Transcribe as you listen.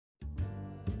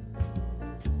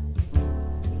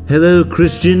Hello,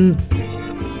 Christian.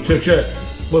 Check.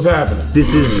 What's happening?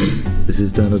 This is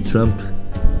Donald Trump.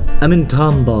 I'm in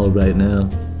Tomball right now,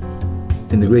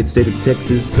 in the great state of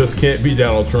Texas. This can't be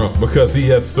Donald Trump because he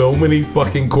has so many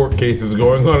fucking court cases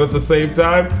going on at the same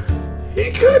time.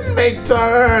 He couldn't make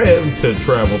time to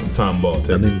travel to Tomball,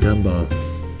 Texas. I'm in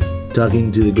Tomball,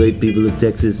 talking to the great people of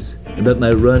Texas about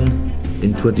my run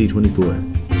in 2024.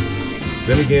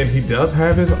 Then again, he does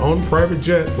have his own private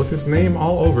jet with his name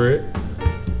all over it.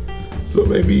 So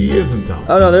maybe he is in Tomball.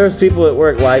 Oh no, there's people at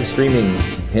work live streaming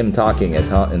him talking in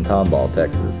Tomball,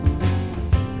 Texas.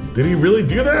 Did he really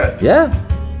do that? Yeah.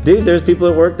 Dude, there's people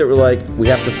at work that were like, we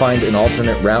have to find an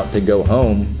alternate route to go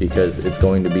home because it's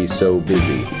going to be so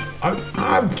busy.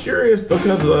 I'm curious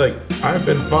because, like, I've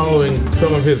been following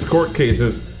some of his court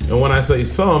cases, and when I say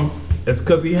some, it's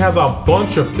because he has a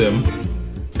bunch of them.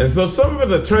 And so some of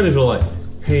his attorneys are like,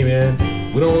 hey man,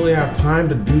 we don't really have time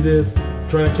to do this,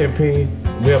 trying to campaign.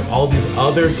 We have all these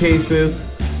other cases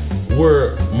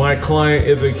where my client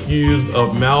is accused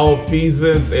of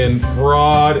malfeasance and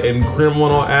fraud and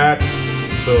criminal acts.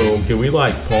 So can we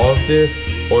like pause this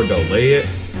or delay it?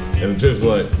 And just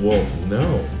like, well,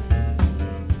 no.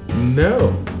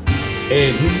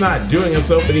 And he's not doing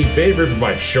himself any favors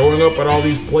by showing up at all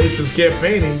these places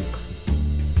campaigning,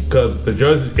 because the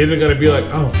judge isn't going to be like,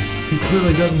 oh, he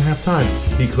clearly doesn't have time.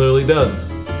 He clearly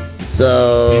does.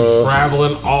 So he's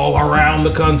traveling all around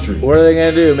the country. What are they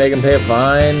going to do? Make him pay a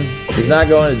fine? He's not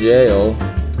going to jail.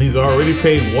 He's already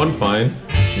paid one fine.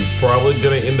 He's probably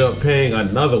going to end up paying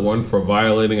another one for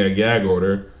violating a gag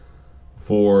order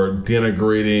for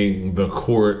denigrating the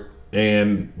court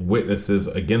and witnesses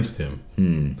against him.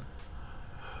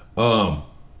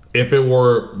 If it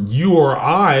were you or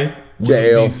I,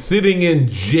 we'd be sitting in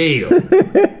jail.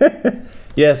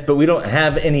 Yes, but we don't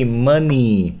have any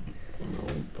money.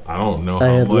 I don't know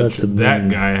how much that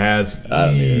guy has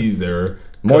either.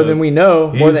 More than we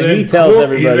know. More than he tells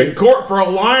everybody. He's in court for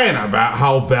lying about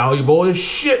how valuable his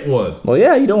shit was. Well,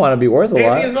 yeah, you don't want to be worth a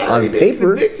lot. And he's already been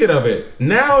convicted of it.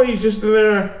 Now he's just in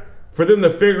there for them to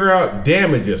figure out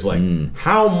damages. Like,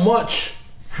 how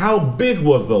big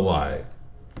was the lie?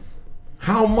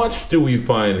 How much do we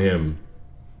fine him?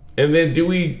 And then do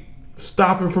we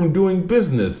stop him from doing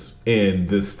business in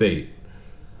this state?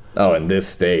 Oh, in this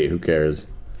state, who cares?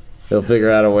 He'll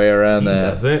figure out a way around that. He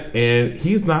doesn't, and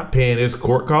he's not paying his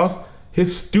court costs.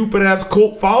 His stupid ass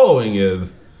cult following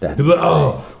is. He's like,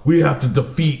 oh, we have to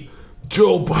defeat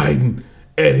Joe Biden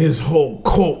and his whole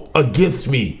cult against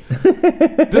me.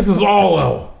 This is all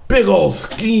a big old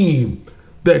scheme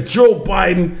that Joe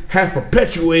Biden has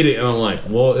perpetuated. And I'm like,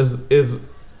 well, is the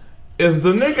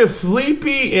nigga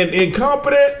sleepy and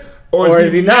incompetent? Or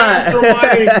is he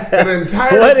masterminding an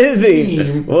entire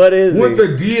scheme What is with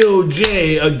the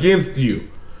DOJ against you?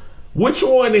 Which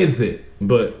one is it?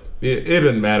 But it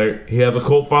doesn't matter. He has a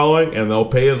cult following, and they'll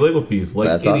pay his legal fees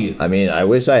like idiots. I mean, I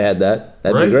wish I had that.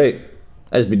 That'd be great.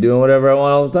 I'd just be doing whatever I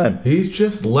want all the time. He's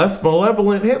just less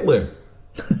malevolent Hitler.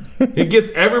 He gets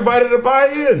everybody to buy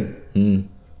in.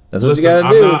 That's what you gotta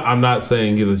do. I'm not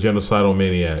saying he's a genocidal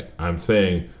maniac. I'm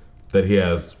saying that he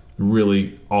has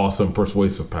really awesome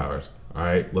persuasive powers. All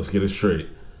right, let's get it straight.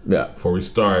 Yeah. Before we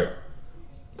start.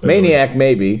 Maniac,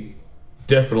 maybe.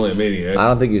 Definitely a maniac. I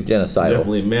don't think he's genocidal.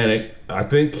 Definitely manic. I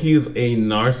think he's a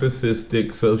narcissistic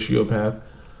sociopath.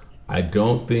 I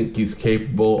don't think he's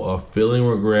capable of feeling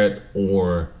regret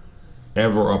or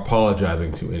ever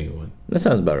apologizing to anyone. That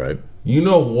sounds about right. You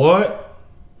know what?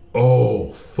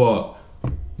 Oh, fuck.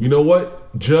 You know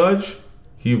what, Judge?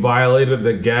 He violated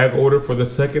the gag order for the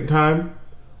second time.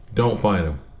 Don't fine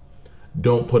him.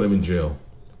 Don't put him in jail.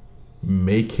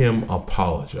 Make him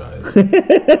apologize.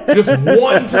 Just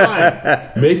one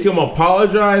time. Make him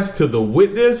apologize to the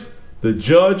witness, the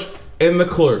judge, and the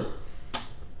clerk.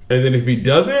 And then if he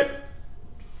doesn't,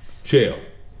 jail.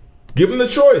 Give him the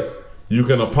choice. You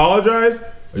can apologize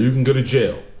or you can go to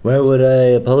jail. Why would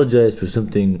I apologize for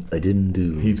something I didn't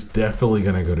do? He's definitely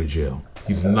going to go to jail.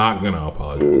 He's not going to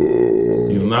apologize.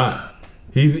 He's not.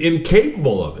 He's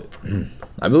incapable of it.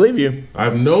 I believe you.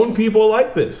 I've known people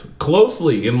like this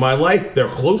closely in my life. They're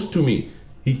close to me.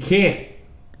 He can't.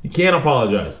 He can't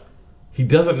apologize. He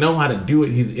doesn't know how to do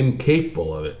it. He's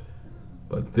incapable of it.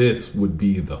 But this would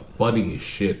be the funniest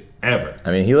shit ever.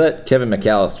 I mean, he let Kevin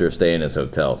McAllister stay in his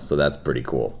hotel, so that's pretty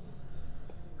cool.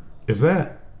 Is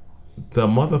that the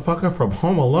motherfucker from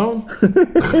Home Alone?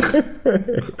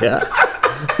 Yeah.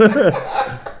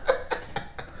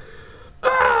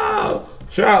 Oh,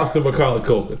 shout outs to Macaulay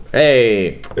Culkin.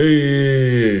 Hey.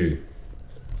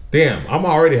 Damn, I'm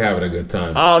already having a good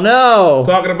time. Oh, no.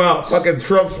 Talking about fucking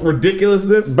Trump's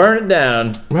ridiculousness. Burn it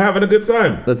down. I'm having a good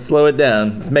time. Let's slow it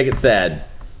down. Let's make it sad.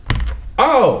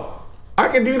 Oh, I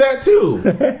can do that too.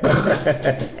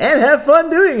 And have fun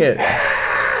doing it.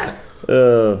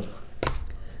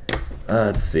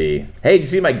 Let's see. Hey, did you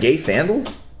see my gay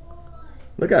sandals?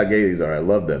 Look how gay these are. I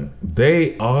love them.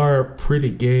 They are pretty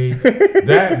gay.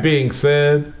 That being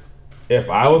said, if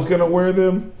I was going to wear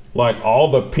them, like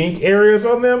all the pink areas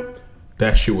on them,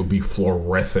 that shit would be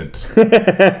fluorescent.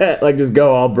 Like just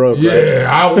go all broke, Yeah, right?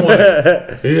 I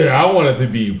want it to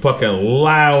be fucking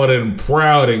loud and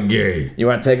proud and gay. You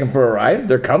want to take them for a ride?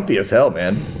 They're comfy as hell,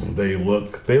 man. They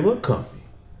look comfy.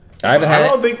 I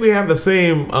don't think we have the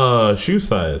same shoe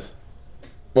size.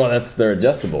 Well, they're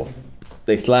adjustable.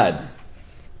 They slides.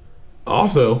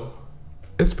 Also,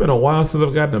 it's been a while since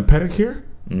I've gotten a pedicure.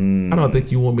 I don't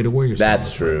think you want me to wear your sandals.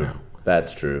 That's true. Right now.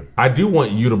 That's true. I do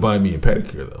want you to buy me a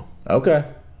pedicure, though. Okay.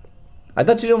 I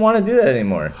thought you didn't want to do that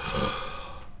anymore.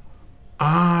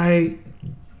 I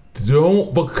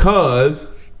don't, because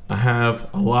I have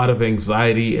a lot of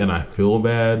anxiety and I feel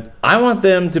bad. I want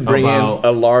them to bring in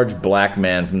a large black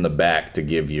man from the back to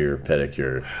give your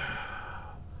pedicure.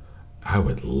 I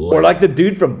would Or like the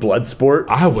dude from Bloodsport.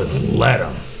 I would let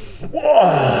him.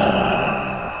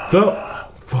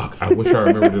 Fuck, I wish I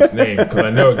remembered his name because I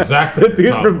know exactly The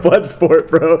dude from Bloodsport,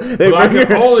 bro. But I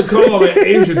can only call him an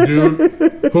Asian dude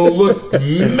who looked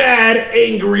mad,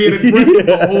 angry, and aggressive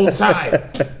the whole time.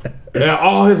 And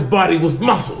all his body was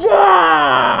muscles. Yeah,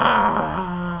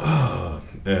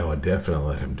 I would definitely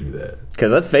let him do that.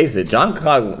 Because let's face it,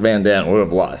 Jean-Claude Van Damme would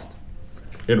have lost.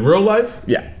 In real life?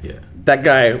 Yeah. Yeah. That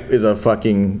guy is a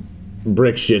fucking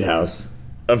brick shithouse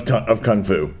of kung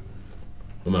fu.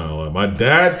 No, my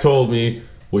dad told me,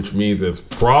 which means it's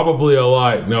probably a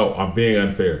lie. No, I'm being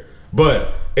unfair.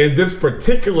 But in this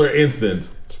particular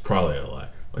instance, it's probably a lie.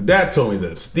 My dad told me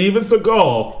that Steven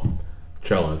Seagal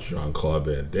challenged Jean-Claude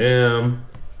Van Damme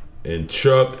and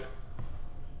Chuck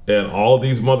and all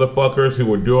these motherfuckers who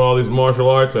were doing all these martial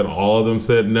arts, and all of them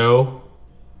said no.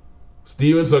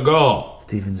 Steven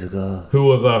Seagal, who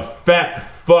was a fat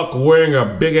fuck wearing a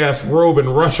big ass robe in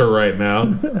Russia right now,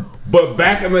 but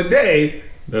back in the day,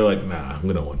 they're like, nah,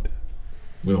 we don't want that.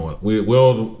 We don't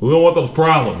want those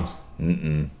problems.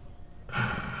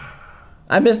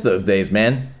 I miss those days,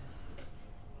 man.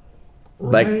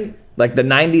 Right? Like the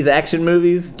 90s action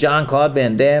movies, Jean-Claude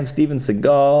Van Damme, Steven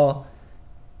Seagal.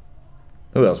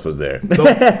 Who else was there?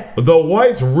 The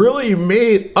whites really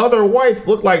made other whites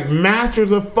look like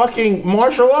masters of fucking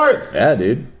martial arts. Yeah,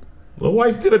 dude. The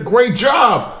whites did a great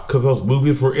job because those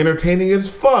movies were entertaining as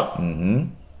fuck. Mm-hmm.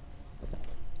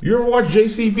 You ever watch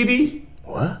JCVD?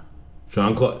 What?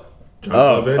 Jean-Claude Van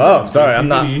Damme. Oh, sorry,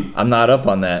 JCVD. I'm not up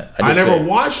on that. I never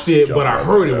watched it, but I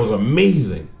heard it was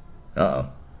amazing. Uh-oh.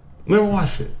 Never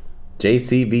watched it.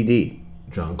 JCVD.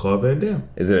 Jean-Claude Van Damme.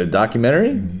 Is it a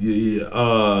documentary?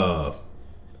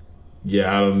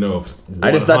 Yeah, I don't know if I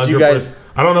just thought you guys...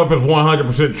 I don't know if it's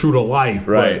 100% true to life,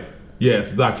 right? But yeah,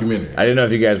 it's a documentary. I didn't know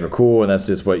if you guys were cool, and that's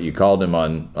just what you called him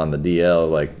on the DL,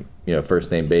 like, you know,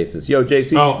 first name basis. Yo,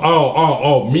 JC.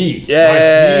 Oh, me.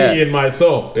 Yeah. Me and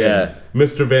myself. And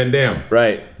Mr. Van Damme.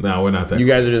 Right. No, we're not that. You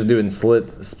guys are just doing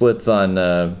splits on,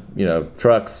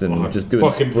 trucks and just doing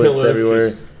fucking splits pillars, everywhere.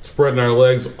 just spreading our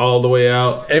legs all the way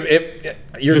out.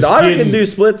 Your Just daughter getting- can do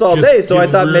splits all just day, so I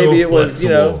getting thought maybe real it was,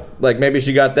 flexible. like maybe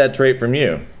she got that trait from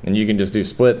you, and you can just do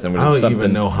splits. And I don't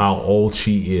even know how old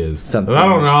she is. Something- And I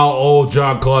don't know how old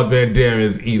Jean-Claude Van Damme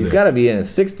is either. He's got to be in his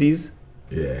 60s.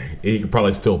 Yeah, he could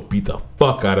probably still beat the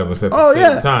fuck out of us at the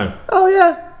same time. Oh,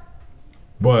 yeah.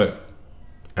 But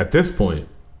at this point,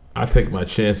 I take my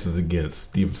chances against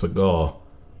Steven Seagal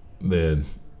than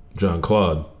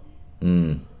Jean-Claude.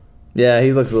 Yeah,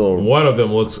 he looks a little... One of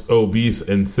them looks obese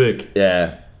and sick,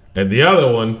 Yeah. and the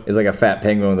other one He's like a fat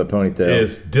penguin with a ponytail.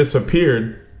 is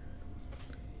disappeared.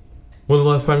 When the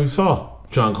last time you saw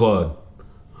Jean-Claude?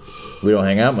 We don't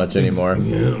hang out much anymore.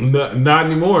 Yeah, not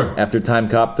anymore. After Time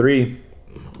Cop 3.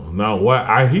 Now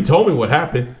what? He told me what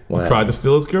happened. What He tried to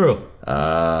steal his girl.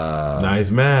 Now Now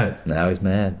he's mad. he's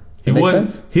mad. He That makes wouldn't.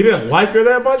 sense? He didn't like her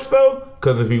that much though,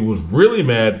 because if he was really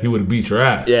mad, he would have beat your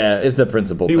ass. Yeah, it's the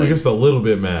principle He thing. was just a little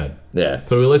bit mad. Yeah.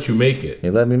 So he let you make it. He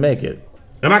let me make it.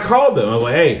 And I called him. I was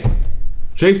like, "Hey,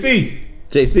 JC,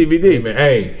 JCVD. man,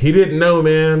 hey, he didn't know,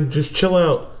 man. Just chill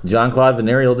out." Jean-Claude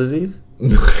venereal disease?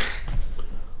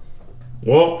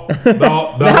 Well, the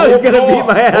Now he's gonna beat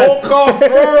my ass. Whole call throw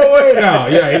away now.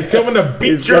 Yeah, he's coming to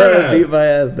beat He's your trying ass. to beat my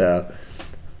ass now.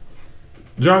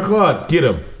 Jean-Claude, get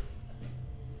him.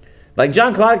 Like,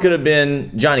 Jean-Claude could have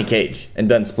been Johnny Cage and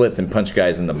done splits and punched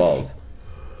guys in the balls.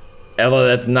 Although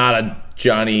that's not a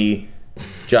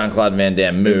Jean-Claude Van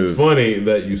Damme move. It's funny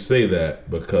that you say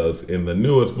that because in the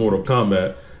newest Mortal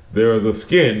Kombat, there is a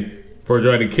skin for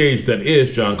Johnny Cage that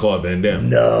is Jean-Claude Van Damme.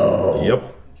 No.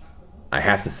 Yep. I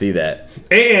have to see that.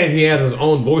 And he has his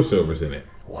own voiceovers in it.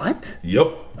 What?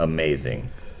 Yep. Amazing.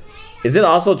 Is it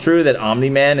also true that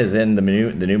Omni-Man is in the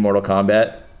new Mortal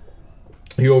Kombat?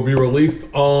 He will be released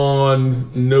on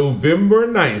November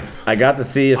 9th. I got to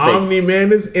see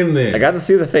Omni-Man is in there. I got to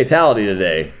see the fatality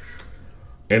today.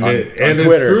 And on it's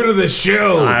Twitter. true to the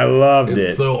show. I loved it.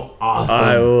 It's so awesome.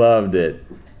 I loved it.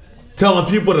 Telling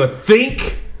people to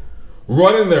think,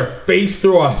 running their face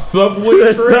through a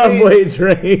subway train. Subway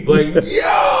train. Like,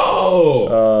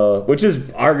 yo! Which is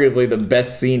arguably the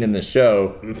best scene in the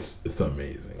show. It's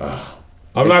amazing.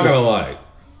 I'm not going to lie.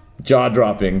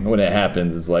 Jaw-dropping when it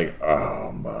happens. It's like,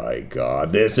 oh my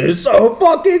god, this is so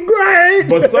fucking great!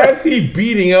 Besides he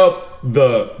beating up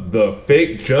the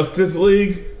fake Justice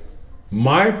League,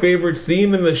 my favorite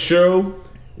scene in the show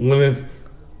when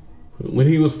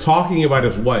he was talking about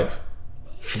his wife,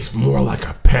 she's more like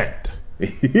a pet. And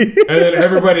then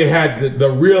everybody had the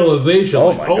realization,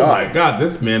 oh my god,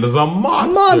 this man is a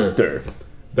monster.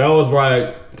 That was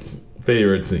my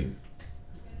favorite scene.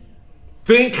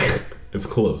 Think it's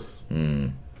close.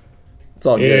 It's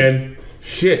all good. And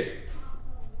shit.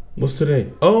 What's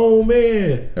today? Oh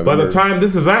man. November. By the time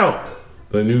this is out,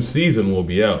 the new season will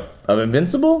be out. Of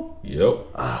Invincible? Yep.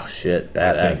 Oh shit, I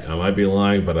badass. might be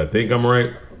lying, but I think I'm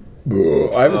right.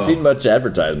 I haven't seen much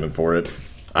advertisement for it.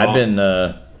 I've been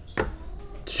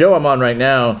show I'm on right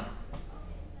now,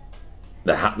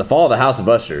 the Fall of the House of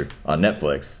Usher on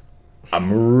Netflix.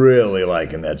 I'm really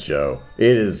liking that show.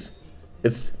 It's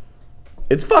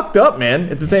fucked up, man.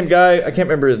 It's the same guy. I can't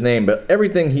remember his name, but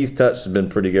everything he's touched has been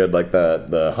pretty good. Like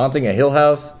the Haunting a Hill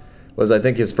House was, I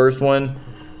think, his first one,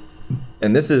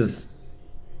 and this is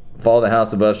Fall of the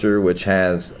House of Usher, which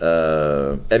has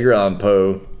Edgar Allan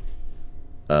Poe.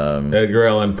 Edgar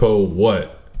Allan Poe,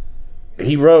 what?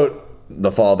 He wrote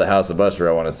The Fall of the House of Usher,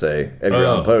 I want to say. Edgar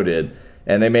Allan Poe did.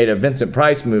 And they made a Vincent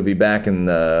Price movie back in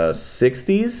the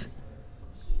 60s.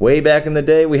 Way back in the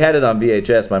day. We had it on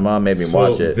VHS. My mom made me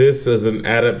watch it. This is an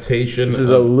adaptation This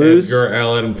is a loose Edgar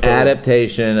Allan Poe.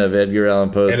 adaptation of Edgar Allan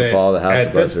Poe's The Fall of the House of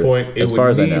Usher. At this point, as far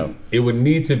as I know. it would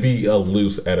need to be a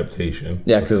loose adaptation.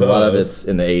 Yeah, because a lot of it's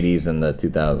in the 80s and the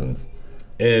 2000s.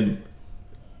 And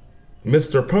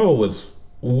Mr. Poe was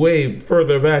way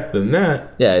further back than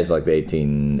that. Yeah, it's like the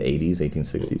 1880s,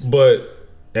 1860s. But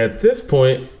at this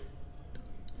point,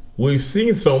 we've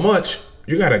seen so much,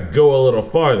 you got to go a little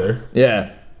farther.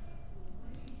 Yeah.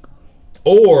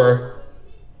 Or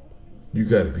you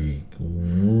got to be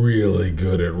really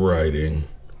good at writing.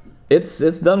 It's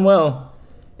done well.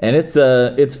 And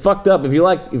it's fucked up. If you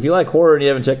like horror and you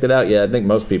haven't checked it out yet, I think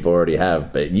most people already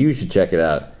have, but you should check it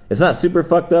out. It's not super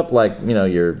fucked up like,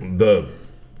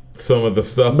 some of the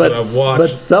stuff that I've watched. But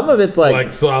some of it's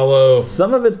like Solo.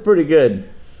 Some of it's pretty good.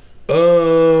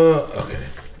 Okay.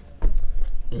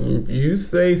 If you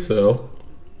say so,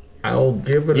 I'll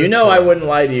give it a try. I wouldn't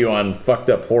lie to you on fucked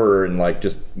up horror and like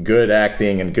just good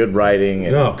acting and good writing.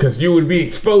 And, no, because you would be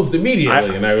exposed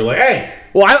immediately, and I would be like, hey.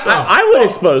 Well, I would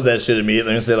expose that shit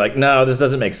immediately and say like, no, this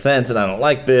doesn't make sense, and I don't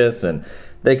like this, and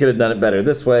they could have done it better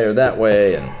this way or that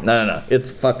way, and no. It's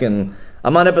fucking...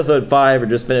 I'm on episode 5, or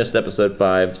just finished episode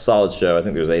 5. Solid show. I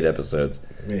think there's 8 episodes.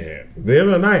 Man, the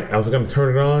other night, I was going to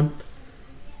turn it on.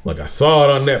 Like, I saw it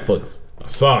on Netflix. I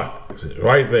saw it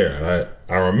right there. And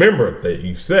I remember that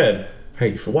you said, hey,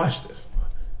 you should watch this.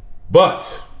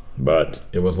 But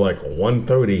it was like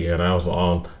 1:30, and I was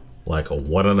on like a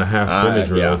 1.5 binge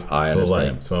reels. Yeah, I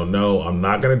understand. So no, I'm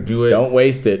not going to do it. Don't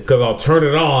waste it. Because I'll turn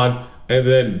it on, and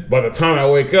then by the time I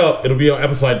wake up, it'll be on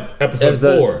episode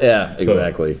 4. Yeah,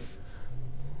 exactly.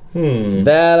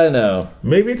 That I know.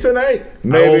 Maybe tonight.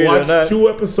 Maybe I will watch tonight. 2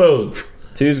 episodes.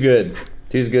 2's good.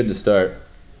 2's good to start.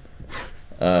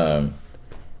 I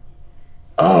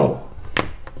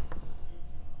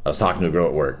was talking to a girl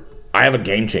at work. I have a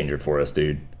game changer for us,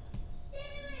 dude.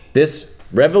 This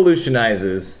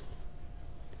revolutionizes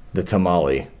the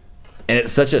tamale. And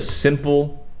it's such a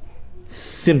simple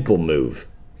move.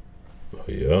 Oh,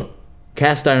 yeah.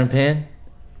 Cast iron pan.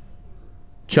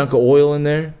 Chunk of oil in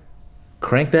there.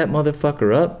 Crank that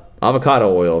motherfucker up.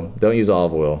 Avocado oil. Don't use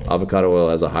olive oil. Avocado oil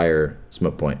has a higher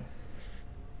smoke point.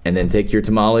 And then take your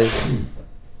tamales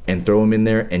and throw them in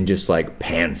there and just like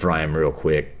pan fry them real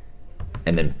quick.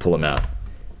 And then pull them out.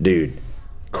 Dude,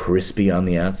 crispy on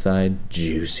the outside,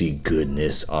 juicy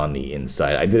goodness on the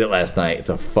inside. I did it last night.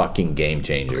 It's a fucking game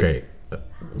changer. Okay,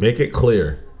 make it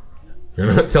clear.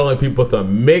 You're not telling people to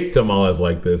make tamales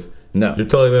like this. No. You're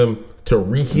telling them to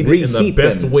reheat it in the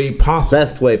best way possible.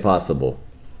 Best way possible.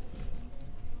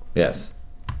 Yes.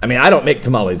 I mean, I don't make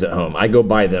tamales at home. I go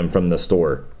buy them from the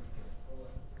store.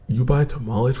 You buy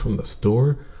tamales from the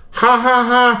store? Ha ha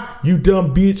ha, you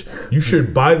dumb bitch. You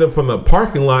should buy them from the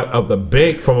parking lot of the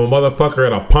bank from a motherfucker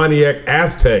at a Pontiac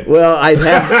Aztec. Well, I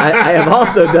have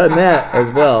also done that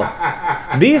as well.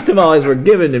 These tamales were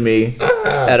given to me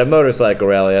at a motorcycle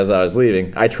rally as I was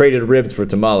leaving. I traded ribs for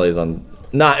tamales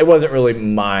it wasn't really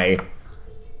my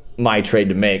trade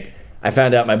to make. I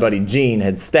found out my buddy Gene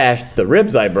had stashed the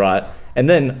ribs I brought and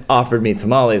then offered me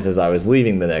tamales as I was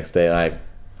leaving the next day, and I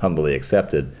humbly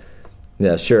accepted.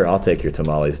 Yeah, sure, I'll take your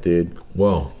tamales, dude.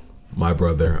 Well, my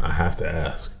brother, I have to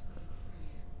ask,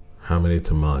 how many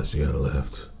tamales you got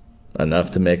left? Enough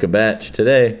to make a batch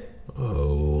today.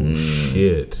 Oh,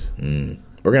 shit.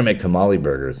 We're going to make tamale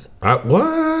burgers.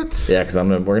 What? Yeah, because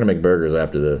we're going to make burgers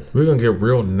after this. We're going to get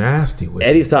real nasty with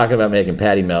Eddie's talking about making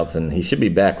patty melts, and he should be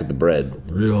back with the bread.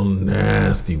 Real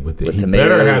nasty with it. With He tomatoes,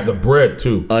 better have the bread,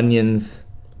 too. Onions,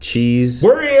 cheese.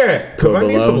 Where are you at? Because I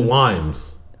need provolone. some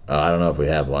limes. I don't know if we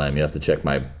have lime. You have to check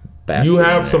my basket. You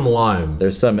have some limes.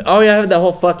 There's some. Oh, yeah, I have that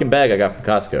whole fucking bag I got from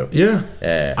Costco.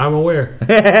 Yeah. I'm aware.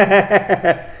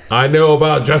 I know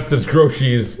about Justin's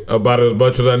groceries about as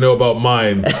much as I know about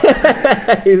mine.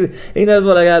 He knows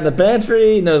what I got in the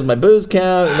pantry. He knows my booze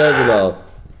count. He knows it all.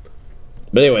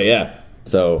 But anyway, yeah.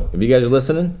 So if you guys are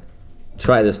listening,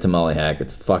 try this tamale hack.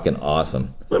 It's fucking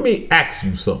awesome. Let me ask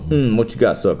you something. What you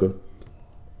got, sucker?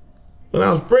 When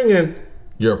I was bringing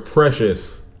your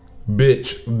precious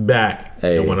bitch back,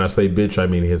 and when I say bitch, I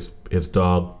mean his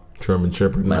dog, German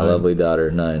Shepherd. My lovely daughter,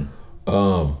 9.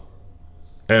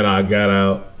 And I got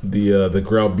out the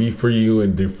ground beef for you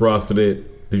and defrosted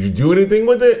it. Did you do anything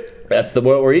with it? That's what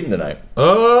we're eating tonight.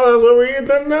 Oh, that's what we're eating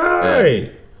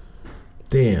tonight.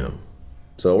 Damn.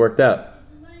 So it worked out.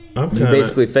 You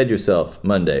basically fed yourself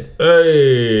Monday.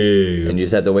 Hey. And you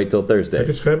just had to wait till Thursday. I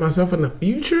just fed myself in the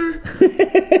future?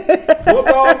 What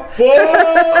the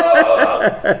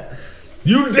fuck?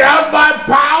 You doubt my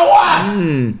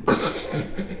power?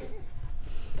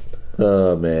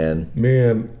 Oh, man.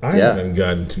 Man, I haven't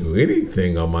gotten to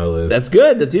anything on my list. That's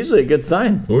good. That's usually a good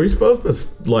sign. Were we supposed to,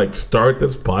 start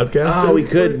this podcast? Oh, we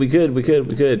could.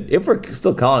 If we're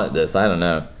still calling it this, I don't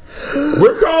know.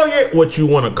 We're calling it what you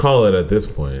want to call it at this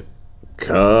point.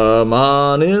 Come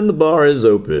on in, the bar is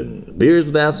open. Beers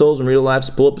with assholes in real life,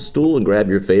 so pull up a stool and grab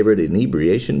your favorite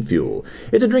inebriation fuel.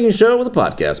 It's a drinking show with a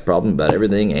podcast problem about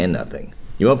everything and nothing.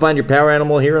 You won't find your power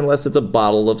animal here unless it's a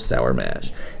bottle of sour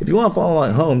mash. If you want to follow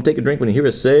along home, take a drink when you hear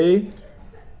us say,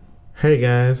 "Hey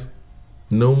guys,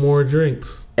 no more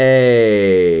drinks."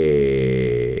 Hey.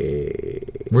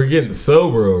 We're getting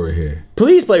sober over here.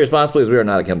 Please play responsibly, as we are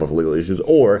not accountable for legal issues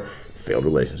or failed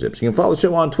relationships. You can follow the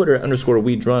show on Twitter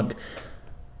 @WeDrunk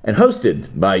and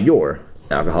hosted by your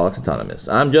Alcoholics Anonymous.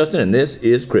 I'm Justin, and this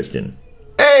is Christian.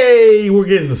 Hey, we're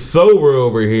getting sober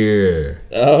over here.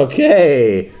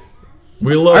 Okay.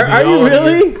 We love the audience. Are you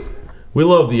really? We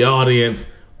love the audience.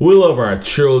 We love our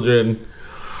children.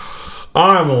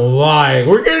 I'm lying.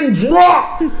 We're getting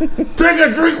drunk. Take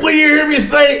a drink when you hear me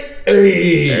say,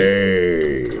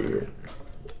 hey.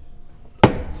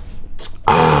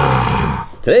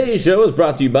 Today's show is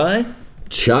brought to you by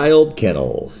Child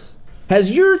Kennels.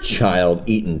 Has your child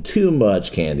eaten too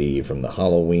much candy from the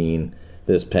Halloween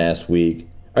this past week?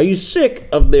 Are you sick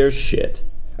of their shit?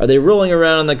 Are they rolling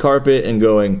around on the carpet and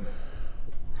going,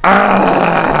 ah?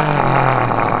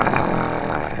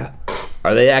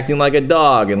 Are they acting like a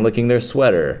dog and licking their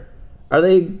sweater? Are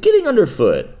they getting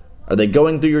underfoot? Are they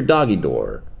going through your doggy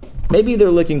door? Maybe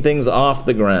they're licking things off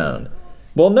the ground.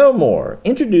 Well, no more.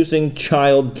 Introducing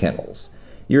Child Kennels.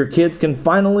 Your kids can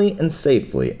finally and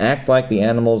safely act like the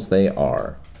animals they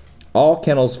are. All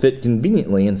kennels fit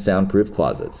conveniently in soundproof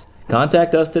closets.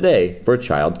 Contact us today for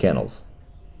Child Kennels.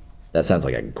 That sounds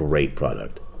like a great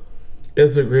product.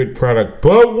 It's a great product.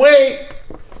 But wait!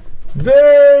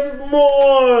 There's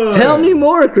more! Tell me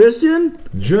more, Christian.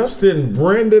 Just in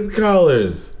branded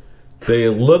collars. They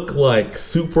look like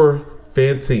super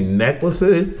fancy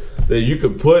necklaces that you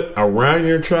could put around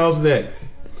your child's neck.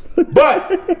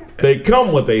 But they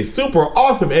come with a super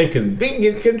awesome and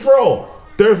convenient control.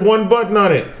 There's one button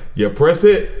on it. You press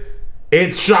it,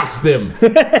 it shocks them. So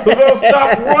they'll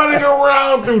stop running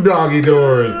around through doggy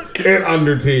doors and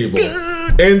under tables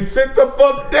and sit the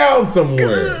fuck down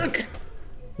somewhere.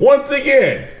 Once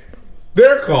again,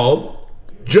 they're called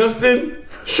Justin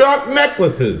Shock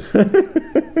Necklaces.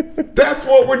 That's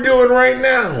what we're doing right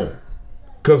now.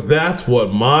 Because that's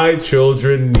what my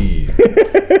children need.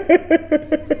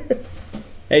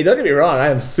 Hey, don't get me wrong. I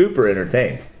am super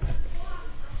entertained.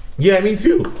 Yeah, me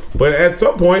too. But at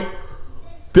some point,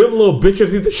 them little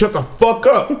bitches need to shut the fuck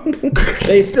up.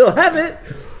 They still have it.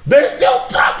 They're still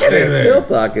talking in there. Still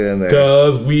talking in there.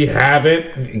 Because we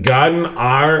haven't gotten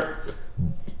our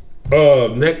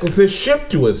necklaces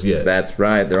shipped to us yet. That's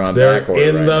right. They're on They're back order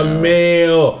in right the now.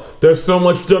 mail. There's so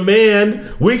much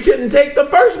demand, we couldn't take the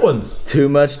first ones. Too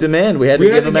much demand. We had to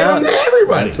We give had to them get out. them to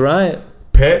everybody. That's right.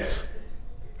 Pets,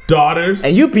 daughters.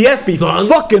 And UPS be Sons?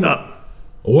 fucking up.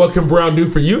 What can Brown do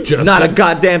for you, Justin? Not a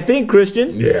goddamn thing,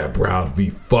 Christian. Yeah, Browns be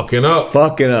fucking up.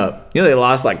 Fucking up. You know they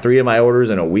lost like 3 of my orders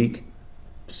in a week.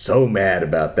 So mad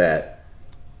about that.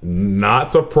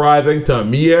 Not surprising to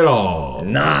me at all.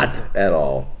 Not at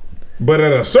all. But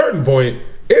at a certain point,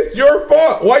 it's your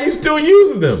fault. Why are you still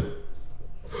using them?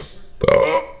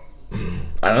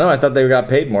 I don't know. I thought they got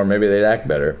paid more. Maybe they'd act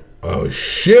better. Oh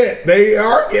shit! They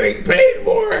are getting paid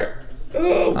more.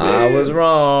 Oh, man. I was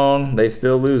wrong. They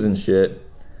still losing shit.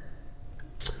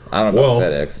 I don't know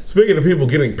about FedEx. Speaking of people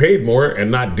getting paid more and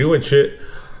not doing shit,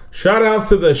 shout outs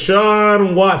to the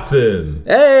Sean Watson.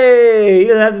 Hey, you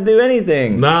don't have to do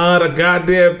anything. Not a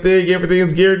goddamn thing.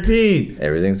 Everything's guaranteed.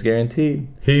 Everything's guaranteed.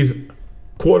 He's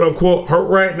quote unquote hurt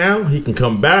right now. He can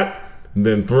come back and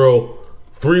then throw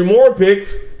 3 more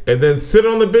picks and then sit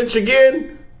on the bench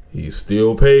again. He's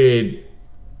still paid.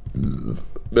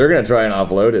 They're going to try and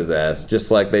offload his ass, just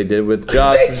like they did with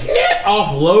Josh. They can't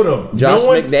offload him. Josh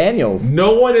McDaniels.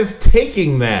 No one is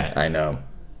taking that. I know.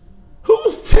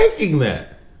 Who's taking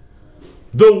that?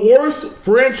 The worst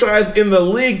franchise in the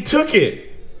league took it.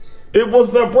 It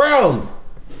was the Browns.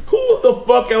 Who the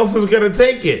fuck else is going to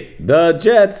take it? The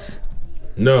Jets.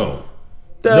 No.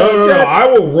 The No. Jets. I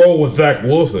will roll with Zach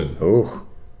Wilson. Ooh.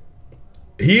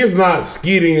 He is not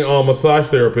skeeting on massage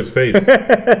therapist's face.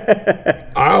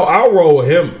 I'll roll with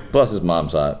him. Plus his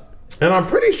mom's hot. And I'm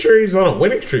pretty sure he's on a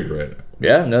winning streak right now.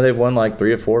 Yeah, no, they've won like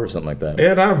 3 or 4 or something like that.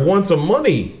 And I've won some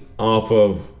money off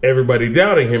of everybody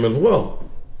doubting him as well.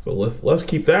 So let's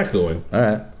keep that going. All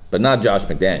right. But not Josh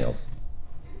McDaniels.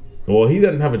 Well, he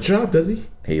doesn't have a job, does he?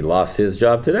 He lost his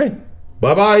job today.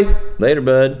 Bye-bye. Later,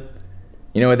 bud.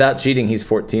 You know, without cheating, he's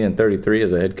 14-33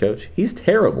 as a head coach. He's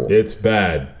terrible. It's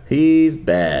bad. He's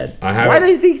bad. I have Why it-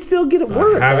 does he still get at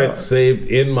work? I have it saved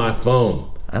in my phone.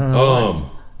 I don't know.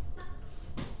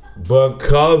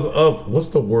 Because of what's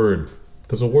the word?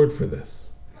 There's a word for this.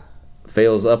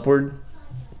 Fails upward.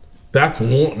 That's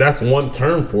one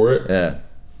term for it. Yeah.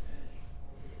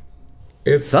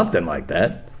 It's Something like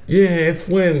that. Yeah, it's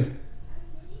when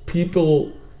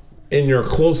people in your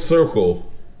close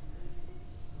circle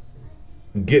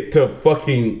get to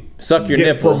fucking Suck your get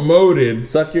nipple. promoted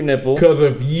Suck your nipple. because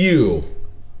of you.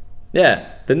 Yeah,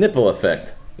 the nipple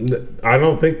effect. I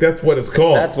don't think that's what it's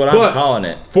called. That's what I'm calling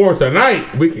it. For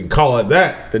tonight, we can call it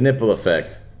that. The nipple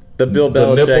effect. The Bill The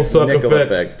Belichick nipple suck nickel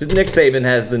effect. effect. Nick Saban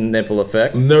has the nipple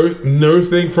effect.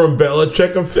 Nursing from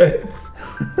Belichick effects.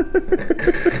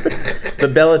 The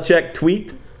Belichick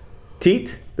tweet.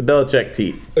 Teat? The Belichick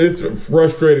teat. It's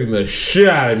frustrating the shit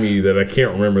out of me that I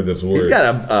can't remember this word. He's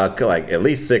got like at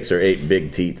least 6 or 8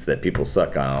 big teats that people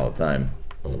suck on all the time.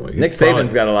 He's Nick probably-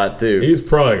 Saban's got a lot too. He's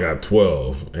probably got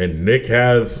 12, and Nick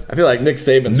has. I feel like Nick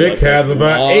Saban's Nick like has those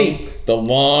about long, 8. The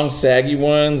long, saggy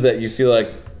ones that you see like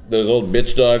those old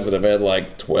bitch dogs that have had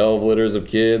like 12 litters of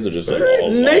kids are just like all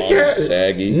long,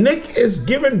 saggy. Nick is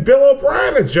giving Bill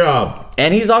O'Brien a job.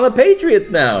 And he's on the Patriots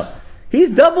now. He's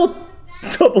double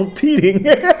teating.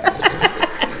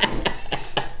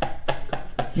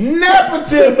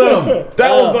 Nepotism.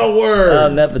 That was the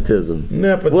word. Nepotism.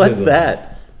 Nepotism. What's that?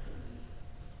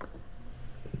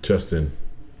 Justin,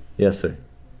 Yes, sir.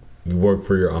 you work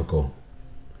for your uncle.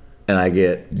 And I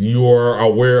get You are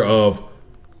aware of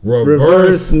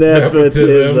Reverse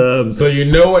nepotism. So you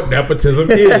know what nepotism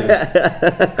is.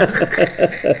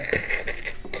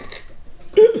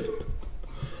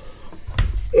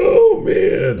 Oh,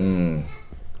 man.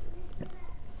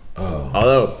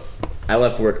 Although I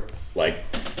left work like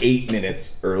 8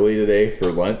 minutes early today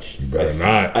for lunch. You better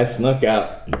not. I snuck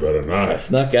out. You better I not.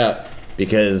 snuck out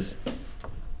because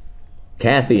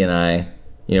Kathy and I,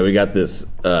 you know, we got this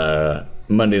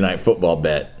Monday night football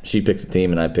bet. She picks a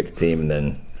team and I pick a team, and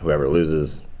then whoever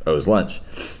loses owes lunch.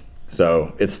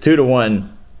 So it's 2-1,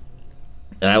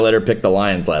 and I let her pick the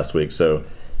Lions last week. So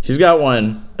she's got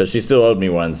one, but she still owed me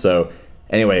one. So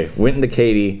anyway, went into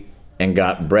Katie and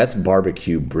got Brett's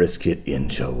barbecue brisket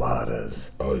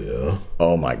enchiladas. Oh, yeah.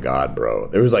 Oh my God, bro.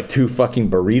 There was like 2 fucking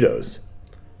burritos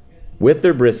with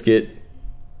their brisket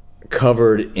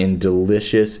covered in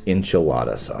delicious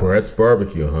enchilada sauce. Brett's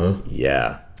barbecue, huh?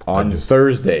 Yeah. On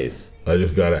Thursdays. I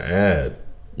just got to add,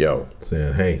 Yo.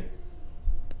 saying, hey,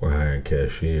 we're hiring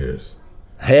cashiers.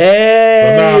 Hey,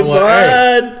 So now I'm like,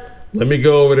 bud. Let me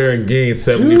go over there and gain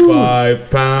 75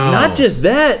 pounds. Not just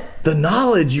that. the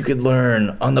knowledge you could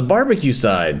learn on the barbecue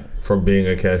side. From being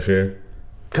a cashier.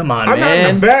 Come on, I'm not in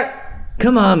man. the back.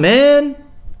 Come on, man.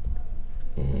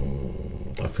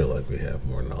 I feel like we have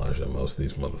more knowledge than most of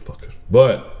these motherfuckers.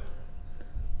 But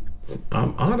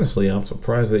I'm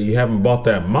surprised that you haven't bought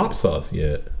that mop sauce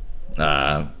yet. You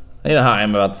know how I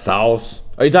am about the sauce.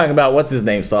 Are you talking about what's his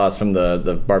name sauce from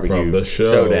the barbecue From the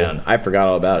show. showdown? I forgot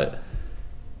all about it.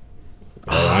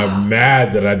 I'm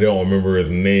mad that I don't remember his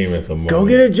name at the moment. Go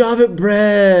get a job at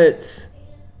Brett's.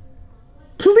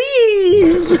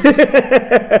 Please.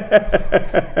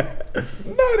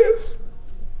 Notice.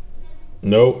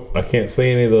 Nope, I can't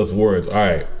say any of those words. All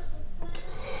right.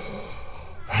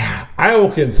 I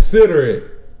will consider it.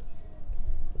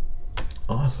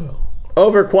 Also.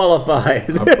 Overqualified.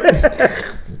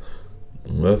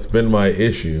 That's been my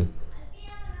issue.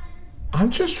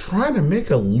 I'm just trying to make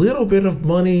a little bit of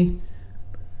money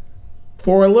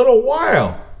for a little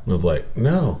while. I was like,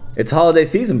 no. It's holiday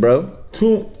season, bro.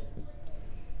 Too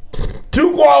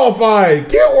qualified.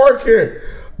 Can't work here.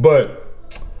 But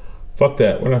fuck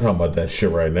that. We're not talking about that shit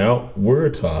right now. We're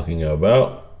talking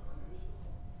about...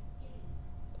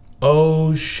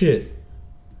 Oh, shit.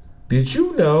 Did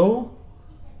you know...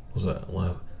 What was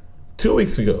that? 2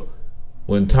 weeks ago,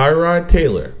 when Tyrod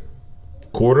Taylor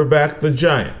quarterbacked the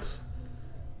Giants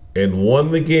and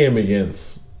won the game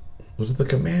against... Was it the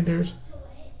Commanders?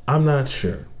 I'm not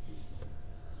sure.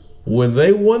 When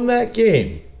they won that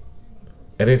game,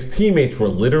 and his teammates were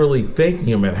literally thanking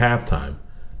him at halftime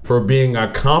for being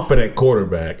a competent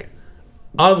quarterback,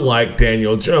 unlike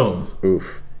Daniel Jones.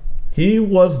 Oof. He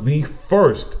was the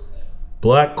first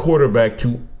black quarterback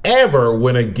to ever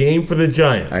win a game for the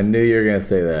Giants. I knew you were going to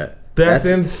say that. That's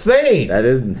insane. That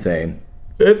is insane.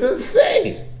 It's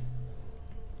insane.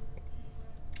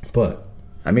 But,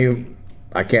 I mean,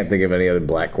 I can't think of any other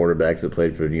black quarterbacks that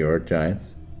played for the New York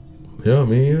Giants. yeah,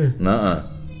 me either. Nuh-uh.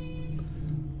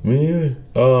 Me either.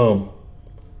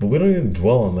 But we don't even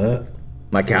dwell on that.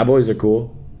 My Cowboys are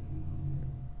cool.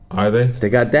 Are they? They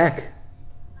got Dak.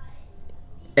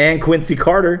 And Quincy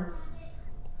Carter.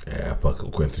 Yeah, fuck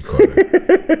with Quincy Carter.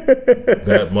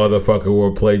 That motherfucker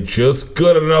will play just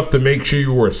good enough to make sure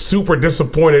you were super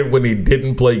disappointed when he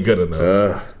didn't play good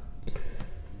enough.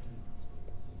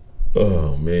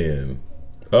 Oh, man.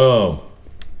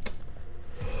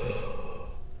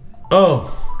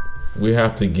 We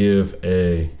have to give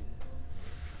a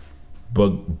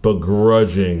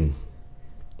begrudging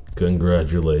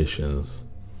congratulations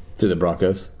To the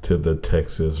Broncos. to the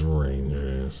Texas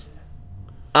Rangers.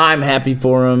 I'm happy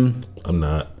for them. I'm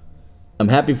not. I'm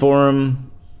happy for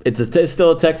them. It's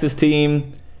still a Texas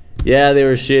team. Yeah, they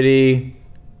were shitty.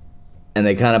 And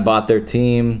they kind of bought their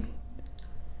team.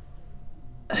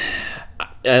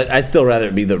 I'd still rather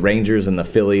it be the Rangers and the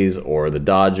Phillies or the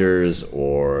Dodgers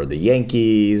or the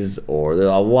Yankees or there's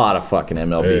a lot of fucking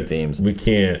MLB teams. We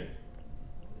can't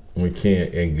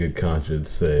in good conscience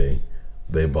say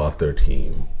they bought their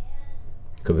team.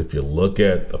 Because if you look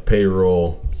at the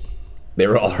payroll... They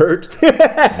were all hurt.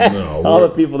 No, all the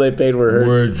people they paid were hurt.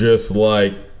 We're just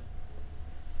like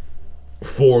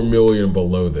 $4 million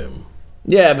below them.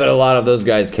 Yeah, but a lot of those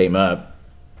guys came up.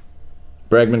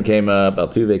 Bregman came up.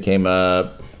 Altuve came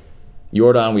up.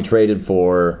 Jordan we traded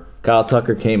for. Kyle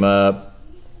Tucker came up.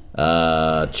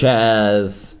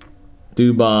 Chaz.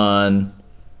 Dubon.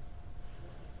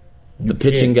 The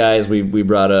pitching guys we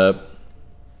brought up.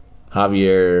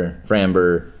 Javier.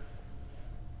 Framber.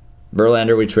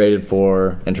 Verlander we traded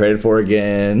for. And traded for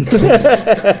again.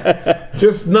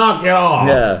 Just knock it off.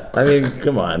 Yeah, I mean,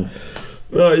 come on.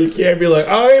 No, you can't be like,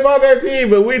 oh, they bought their team,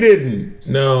 but we didn't.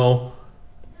 No.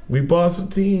 We bought some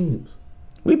teams.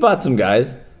 We bought some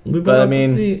guys. We bought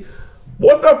some teams.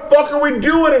 What the fuck are we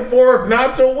doing it for if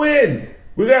not to win?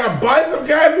 We gotta buy some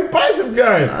guys, we buy some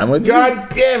guys. I'm with you. God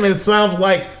damn, it sounds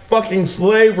like fucking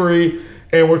slavery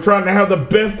and we're trying to have the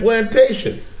best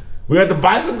plantation. We had to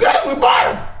buy some guys, we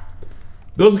bought them.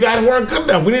 Those guys weren't good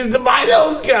enough. We needed to buy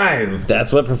those guys.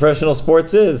 That's what professional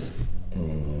sports is.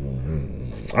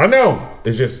 I know.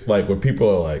 It's just like when people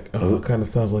are like, oh, it kind of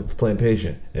sounds like the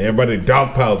plantation. And everybody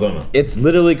dogpiles on them. It's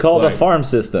literally called It's a like, farm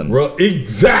system.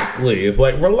 Exactly. It's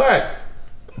like, relax.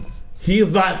 He's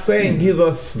not saying he's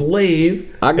a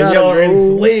slave I and gotta y'all are go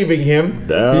enslaving him.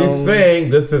 down. He's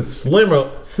saying this is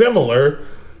similar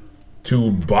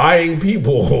to buying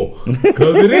people.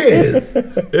 Because it is.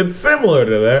 It's similar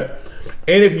to that.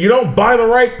 And if you don't buy the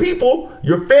right people,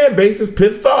 your fan base is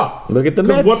pissed off. Look at the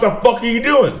Mets. What the fuck are you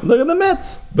doing? Look at the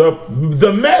Mets.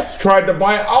 The Mets tried to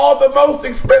buy all the most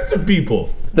expensive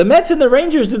people. The Mets and the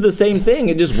Rangers did the same thing.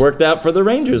 It just worked out for the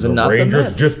Rangers and not the Mets.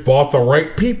 Rangers just bought the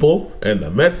right people, and the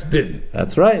Mets didn't.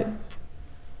 That's right.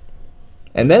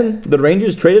 And then the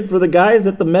Rangers traded for the guys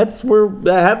that the Mets were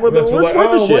the worst Like,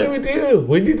 worth of what shit. do we do?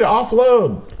 We need to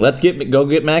offload. Let's go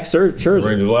get Max Scherzer.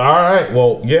 Rangers like, all right,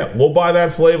 well, yeah, we'll buy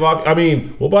that slave off. I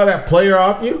mean, we'll buy that player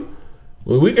off you.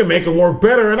 We can make him work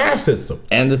better in our system.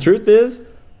 And the truth is,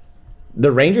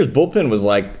 the Rangers bullpen was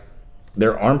like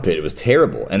their armpit. It was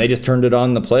terrible, and they just turned it on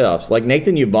in the playoffs. Like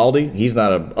Nathan Eovaldi, he's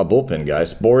not a bullpen guy.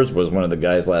 Spores was one of the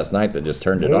guys last night that just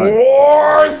turned it on.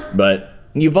 Wars! But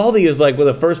Eovaldi is like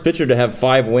the first pitcher to have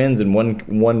 5 wins in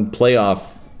one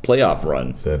playoff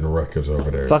run. Setting records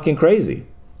over there. Fucking crazy.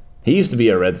 He used to be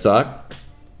a Red Sox.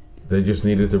 They just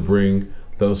needed to bring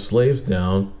those slaves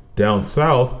down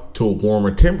south to a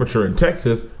warmer temperature in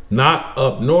Texas, not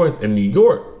up north in New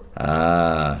York.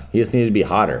 He just needed to be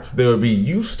hotter. So they would be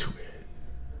used to it.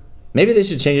 Maybe they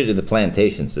should change it to the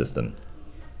plantation system.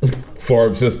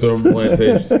 Farm system,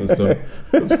 plantation system.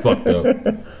 It's fucked up.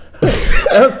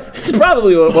 It's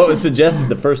probably what was suggested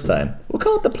the first time. We'll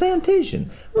call it the plantation.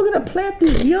 We're going to plant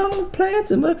these young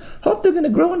plants and we hope they're going to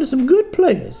grow into some good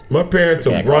players. My parents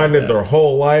have grinded their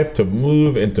whole life to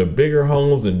move into bigger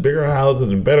homes and bigger houses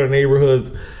and better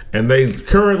neighborhoods, and they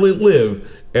currently live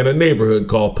in a neighborhood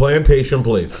called Plantation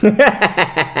Place.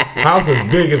 House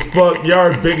is big as fuck,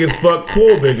 yard big as fuck,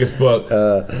 pool big as fuck.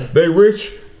 They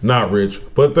rich, not rich,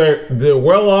 but they're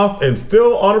well off and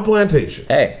still on a plantation.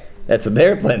 Hey, that's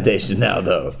their plantation now,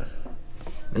 though.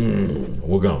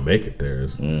 We're gonna make it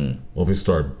theirs. When we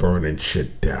start burning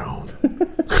shit down.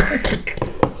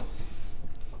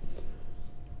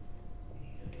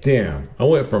 Damn, I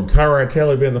went from Tyrod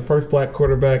Taylor being the first black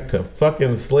quarterback to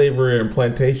fucking slavery and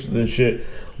plantations and shit.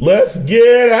 Let's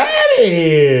get out of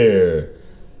here.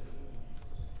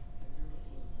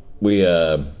 We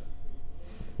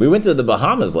went to the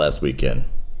Bahamas last weekend.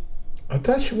 I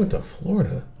thought you went to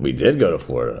Florida. We did go to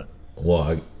Florida.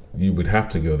 Well, you would have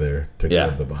to go there to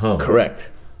go to the Bahamas.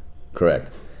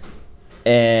 Correct.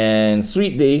 And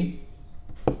Sweet D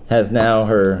has now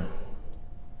her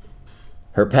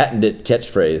patented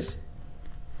catchphrase.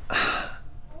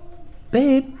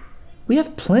 Babe, we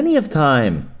have plenty of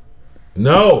time.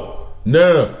 No.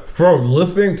 From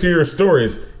listening to your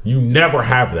stories, you never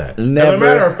have that. Never. As a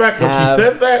matter of fact, when she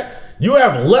said that, you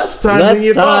have less time than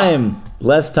you thought.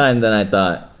 Less time than I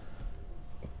thought.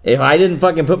 If I didn't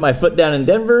fucking put my foot down in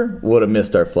Denver, would have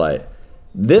missed our flight.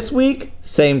 This week,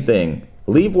 same thing.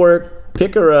 Leave work,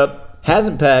 pick her up,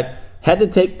 hasn't packed, had to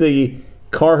take the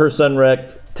car her son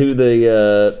wrecked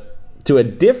to a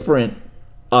different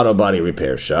auto body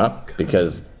repair shop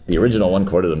because the original one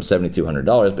quoted them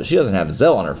 $7,200, but she doesn't have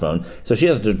Zelle on her phone, so she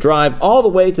has to drive all the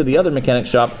way to the other mechanic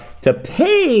shop to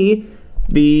pay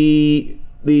the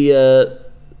tow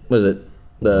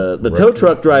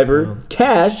truck driver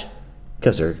cash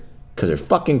because her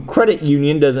fucking credit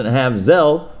union doesn't have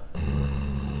Zelle.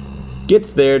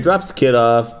 Gets there, drops the kid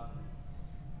off,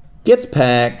 gets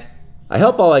packed. I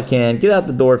help all I can, get out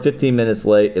the door 15 minutes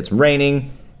late. It's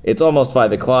raining. It's almost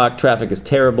 5 o'clock. Traffic is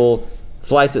terrible.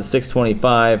 Flight's at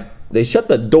 6:25. They shut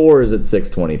the doors at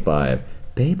 6:25.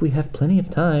 Babe, we have plenty of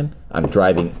time. I'm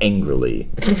driving angrily.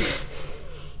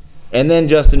 And then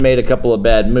Justin made a couple of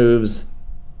bad moves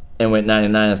and went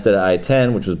 99 instead of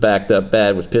I-10, which was backed up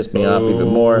bad, which pissed me off even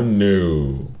more.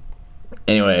 No.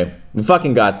 Anyway, we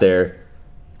fucking got there.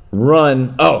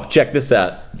 Run. Oh, check this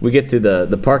out. We get to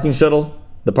the parking shuttle,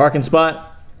 the parking spot.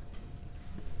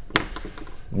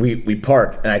 We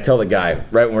park, and I tell the guy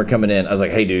right when we're coming in, I was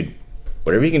like, hey, dude,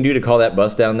 whatever you can do to call that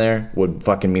bus down there would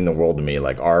fucking mean the world to me.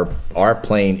 Like, our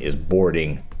plane is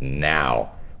boarding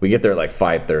now. We get there at like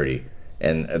 5:30,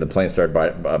 and the plane started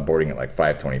boarding at like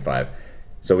 5:25.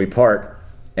 So we park,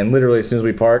 and literally as soon as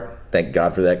we park, thank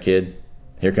God for that kid,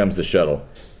 here comes the shuttle.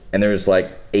 And there's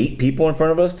like 8 people in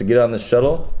front of us to get on the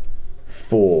shuttle.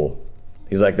 Full.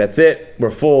 He's like, that's it, we're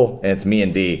full. And it's me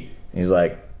and D. And he's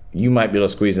like, you might be able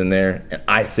to squeeze in there. And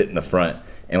I sit in the front.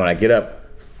 And when I get up,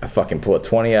 I fucking pull a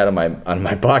 20 out of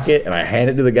my pocket and I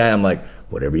hand it to the guy. I'm like,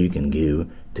 whatever you can do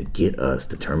to get us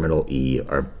to Terminal E,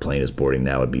 our plane is boarding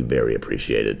now, would be very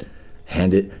appreciated.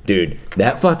 Hand it. Dude,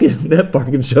 that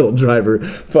parking shuttle driver,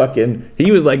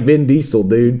 he was like Vin Diesel,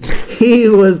 dude. He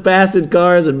was passing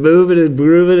cars and moving and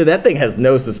grooving, and that thing has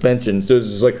no suspension. So it's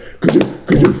just like,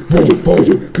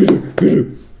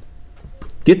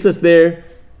 gets us there.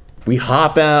 We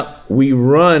hop out. We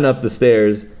run up the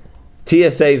stairs.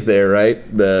 TSA's there,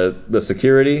 right? The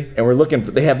security. And we're looking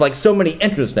for, they have like so many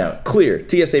entrances now. Clear.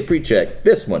 TSA pre-check.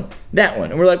 This one. That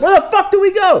one. And we're like, where the fuck do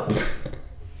we go?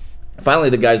 Finally,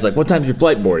 the guy's like, what time's your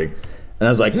flight boarding? And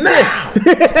I was like, now!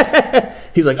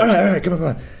 He's like, all right, come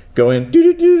on. Go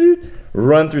in,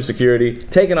 run through security,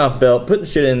 taking off belt, putting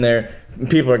shit in there.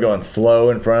 People are going slow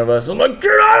in front of us. I'm like,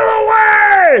 get out of the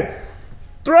way!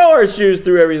 throw our shoes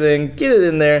through everything, get it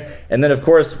in there, and then, of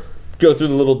course, go through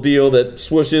the little deal that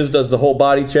swooshes, does the whole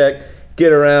body check,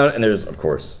 get around, and there's, of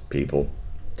course, people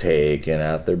taking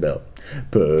out their belt,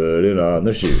 putting on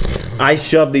their shoes. I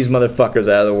shove these motherfuckers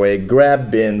out of the way, grab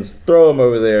bins, throw them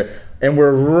over there, and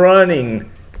we're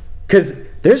running, because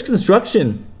there's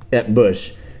construction at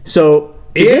Bush. So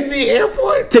in the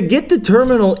airport? To get to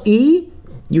Terminal E,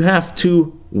 you have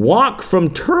to walk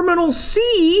from Terminal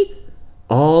C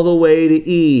all the way to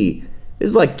E. This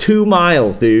is like 2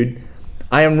 miles, dude.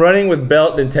 I am running with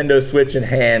belt, Nintendo Switch in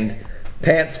hand,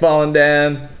 pants falling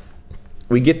down.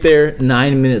 We get there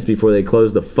 9 minutes before they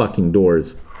close the fucking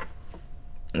doors.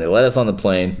 And they let us on the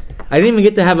plane. I didn't even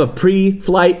get to have a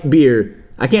pre-flight beer.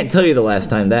 I can't tell you the last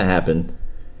time that happened.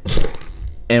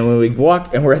 And when we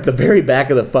walk, and we're at the very back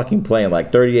of the fucking plane,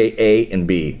 like 38A and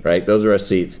B, right? Those are our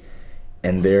seats.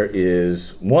 And there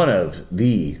is one of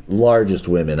the largest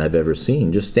women I've ever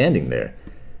seen just standing there.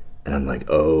 And I'm like,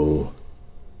 oh,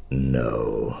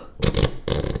 no.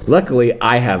 Luckily,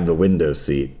 I have the window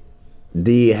seat.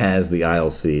 D has the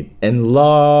aisle seat. And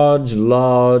large,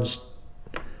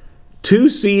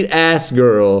 2-seat ass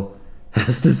girl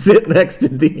has to sit next to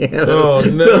Deanna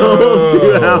the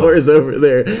whole 2 hours over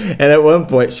there. And at one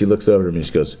point, she looks over at me and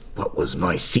she goes, what was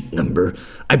my seat number?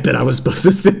 I bet I was supposed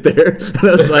to sit there. And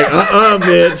I was like,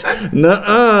 bitch.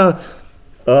 Nuh-uh.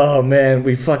 Oh, man,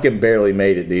 we fucking barely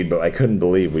made it, dude, but I couldn't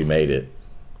believe we made it.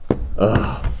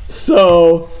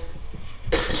 So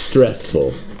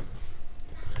stressful.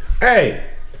 Hey,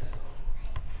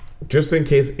 just in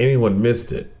case anyone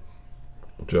missed it,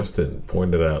 Justin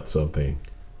pointed out something.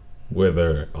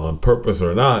 Whether on purpose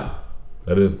or not,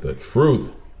 that is the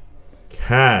truth.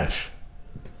 Cash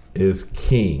is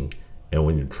king. And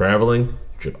when you're traveling,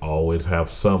 you should always have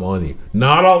some on you.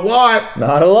 Not a lot.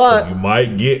 Not a lot. You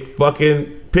might get fucking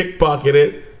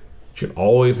pickpocketed. You should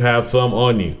always have some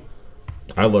on you.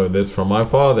 I learned this from my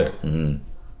father. Mm-hmm.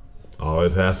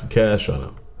 Always have some cash on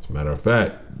him. As a matter of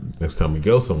fact, next time we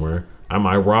go somewhere, I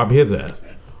might rob his ass.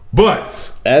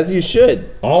 But as you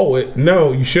should. Always,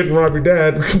 no, you shouldn't rob your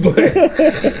dad. But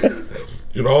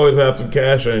you should always have some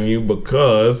cash on you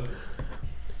because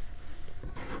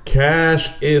cash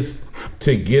is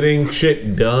to getting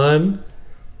shit done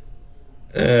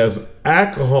as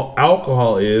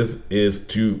alcohol is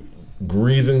to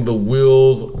greasing the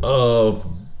wheels of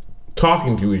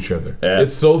talking to each other. Yeah.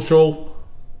 It's social.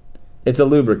 It's a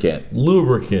lubricant.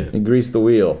 You grease the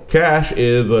wheel. Cash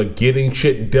is a getting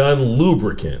shit done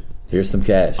lubricant. Here's some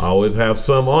cash. Always have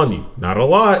some on you. Not a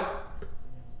lot.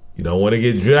 You don't want to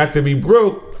get jacked to be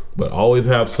broke, but always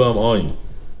have some on you.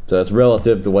 So that's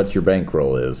relative to what your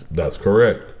bankroll is. That's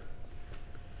correct.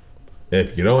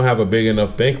 If you don't have a big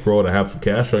enough bankroll to have some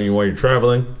cash on you while you're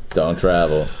traveling, don't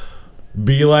travel.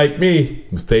 Be like me.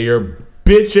 Stay your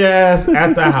bitch ass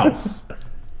at the house.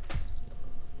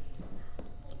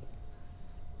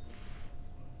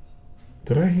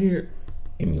 Did I hear?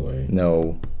 Anyway.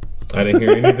 No. I didn't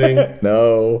hear anything?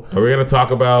 No. Are we going to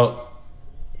talk about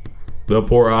the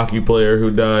poor hockey player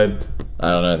who died?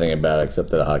 I don't know anything about it except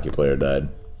that a hockey player died.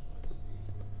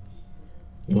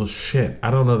 Well, shit.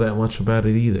 I don't know that much about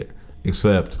it either.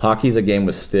 Except hockey's a game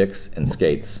with sticks and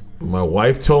skates. My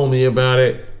wife told me about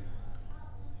it.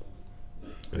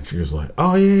 And she was like,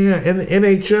 oh, yeah. In the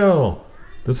NHL,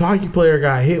 this hockey player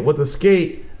got hit with a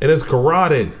skate and it's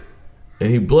carotid. And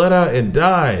he bled out and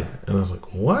died. And I was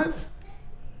like, what?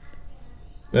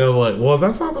 And I was like, well,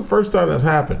 that's not the first time that's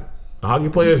happened. A hockey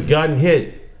player's gotten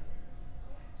hit.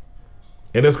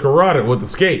 And it's carotid with the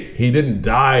skate. He didn't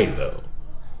die, though.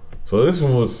 So this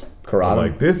one was carotid.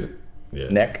 Like this. Yeah.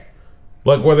 Neck.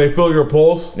 Like where they feel your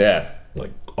pulse. Yeah.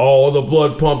 Like all the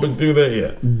blood pumping through there.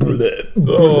 Yeah.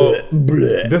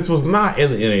 This was not in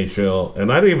the NHL.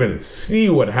 And I didn't even see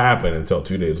what happened until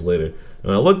 2 days later.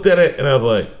 And I looked at it and I was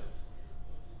like,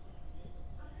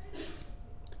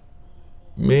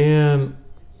 man,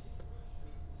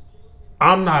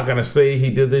 I'm not going to say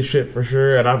he did this shit for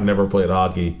sure, and I've never played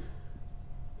hockey.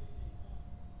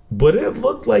 But it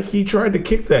looked like he tried to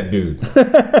kick that dude.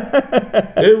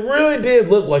 It really did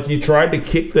look like he tried to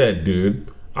kick that dude.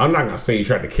 I'm not going to say he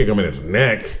tried to kick him in his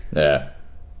neck. Yeah.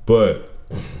 But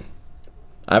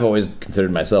I've always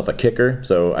considered myself a kicker,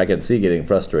 so I can see getting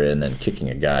frustrated and then kicking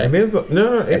a guy.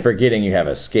 And forgetting you have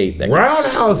a skate. That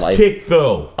roundhouse kick,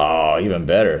 though. Oh, even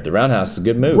better. The roundhouse is a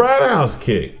good move. Roundhouse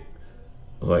kick.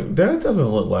 I was like, that doesn't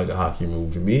look like a hockey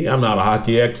move to me. I'm not a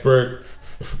hockey expert.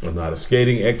 I'm not a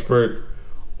skating expert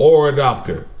or a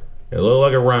doctor. It looked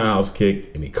like a roundhouse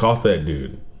kick, and he caught that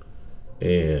dude.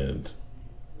 And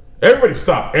everybody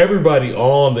stopped. Everybody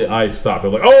on the ice stopped.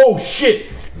 They're like, oh, shit.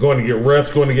 going to get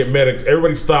refs, going to get medics.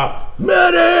 Everybody stopped.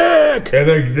 Medic!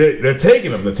 And they're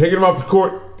taking him. They're taking him off the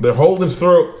court. They're holding his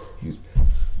throat.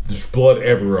 There's blood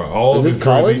everywhere. All Is of this his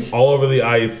college? jersey, all over the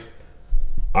ice.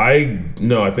 I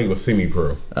think it was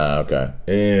semi-pro. Okay.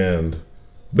 And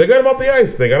they got him off the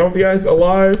ice. They got him off the ice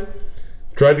alive.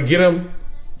 Tried to get him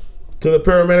to the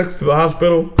paramedics, to the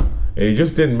hospital, and he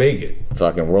just didn't make it.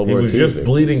 Fucking World War II. He was just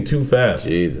bleeding too fast.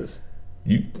 Jesus.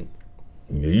 You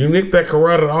nick that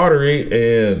carotid artery,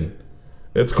 and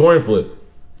it's coin flip.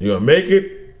 You gonna make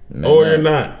it, or you're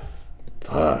not.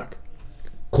 Fuck.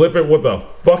 Clip it with a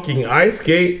fucking ice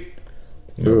skate.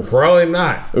 Probably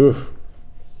not. Oof.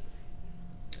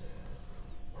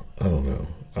 I don't know.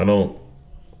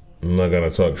 I'm not gonna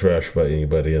talk trash about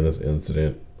anybody in this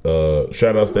incident.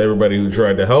 Shout outs to everybody who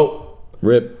tried to help.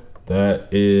 Rip. That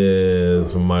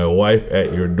is my wife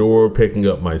at your door picking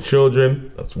up my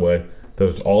children. That's why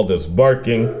there's all this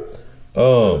barking.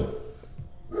 Florida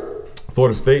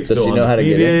State Does still she know how to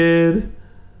get undefeated.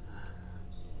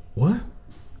 What?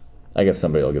 I guess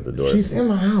somebody will get the door. She's in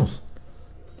the house.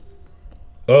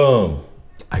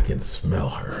 I can smell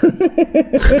her.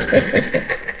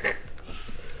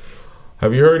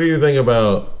 Have you heard anything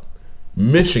about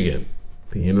Michigan,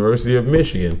 the University of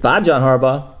Michigan, Bye, John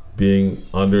Harbaugh. being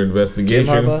under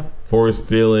investigation Harbaugh? for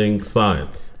stealing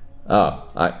science? Oh,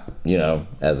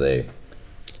 as a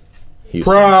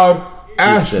Houston, Proud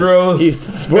Astros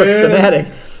Houston sports fan. fanatic,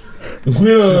 We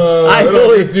don't, I we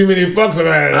don't give too many fucks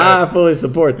about it. I fully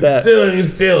support that. You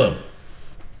steal them.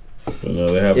 But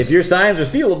no, they have If your signs are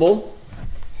stealable,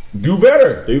 do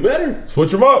better. do better.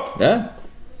 Switch them up. Yeah.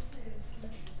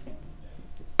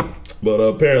 But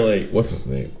apparently, what's his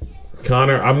name?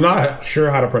 Connor. I'm not sure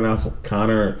how to pronounce it.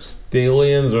 Connor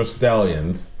Stallions or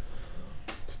Stallions.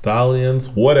 Stallions,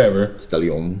 whatever.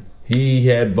 Stallion. He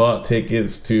had bought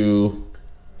tickets to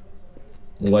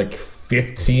like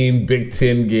 15 Big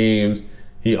Ten games.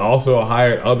 He also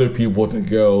hired other people to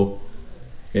go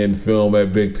and film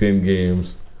at Big Ten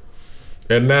games.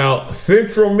 And now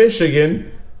Central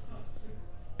Michigan,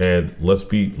 and let's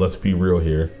be real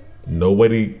here.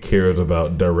 Nobody cares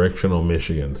about directional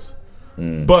Michigans.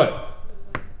 But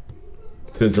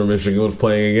Central Michigan was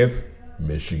playing against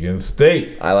Michigan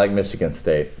State. I like Michigan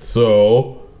State.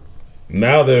 So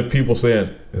now there's people saying,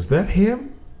 is that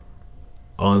him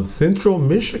on Central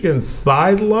Michigan's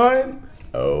sideline?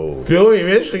 Oh. Filming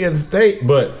Michigan State.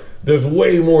 But there's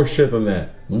way more shit than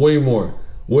that. Way more.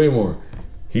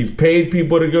 He's paid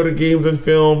people to go to games and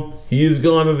film. He's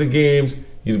gone to the games.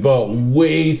 He's bought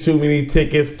way too many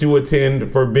tickets to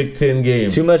attend for Big Ten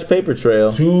games. Too much paper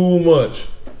trail. Too much.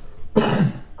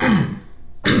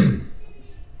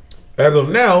 As of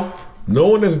now, no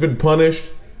one has been punished.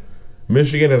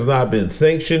 Michigan has not been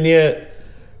sanctioned yet.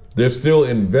 They're still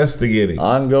investigating.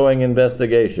 Ongoing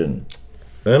investigation.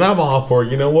 And I'm all for,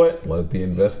 you know what? Let the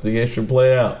investigation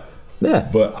play out. Yeah.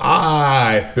 But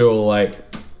I feel like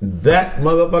that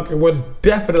motherfucker was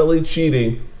definitely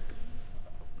cheating.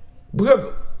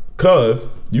 Because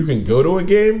you can go to a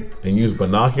game and use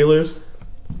binoculars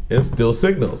and steal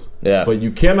signals. Yeah. But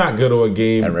you cannot go to a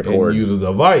game And record. and use a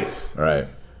device Right.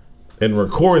 and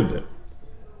record them.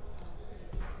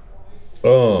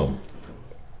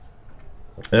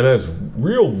 And it's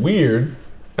real weird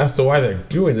as to why they're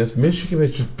doing this. Michigan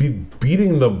has just been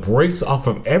beating the brakes off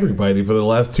of everybody for the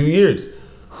last 2 years.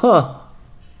 Huh.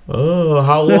 Oh,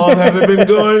 how long has it been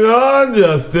going on,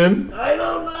 Justin? I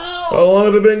don't know. How long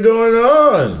has it been going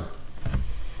on?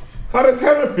 How does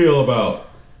Heather feel about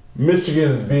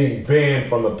Michigan being banned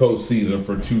from the postseason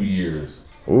for 2 years?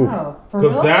 Oh, for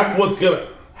Because real? that's what's going to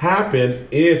happen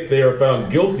if they are found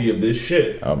guilty of this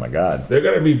shit. Oh my God. They're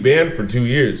going to be banned for 2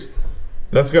 years.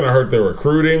 That's going to hurt their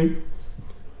recruiting.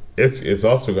 It's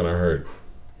also going to hurt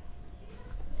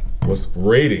what's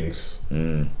ratings.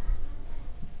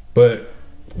 But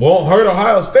won't hurt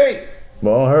Ohio State.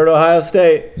 Won't hurt Ohio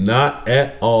State. Not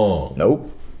at all.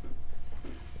 Nope.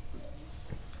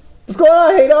 What's going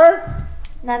on, Hadar?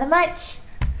 Not much.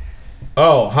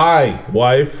 Oh, hi,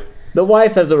 wife. The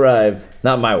wife has arrived.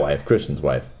 Not my wife, Christian's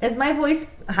wife. Is my voice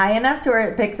high enough to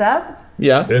where it picks up?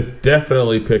 Yeah. It's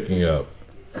definitely picking up.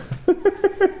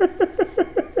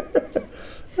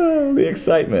 Oh, the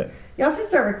excitement. Y'all should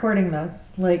start recording those,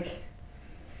 like,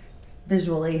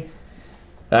 visually.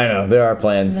 I know, there are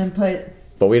plans, And then put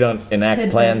but we don't enact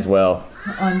tidbits plans well.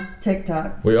 on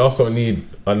TikTok. We also need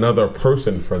another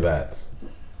person for that.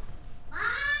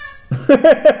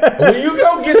 Will you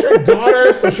go get your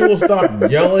daughter so she will stop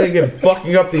yelling and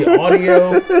fucking up the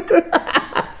audio?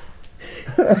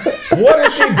 What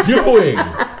is she doing?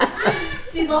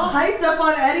 She's all hyped up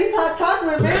on Eddie's hot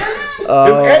chocolate, man. Is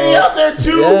Eddie out there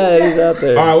too? Yeah, he's out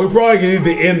there. All right, we probably need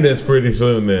to end this pretty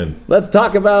soon then. Let's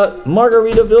talk about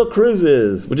Margaritaville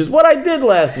cruises, which is what I did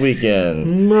last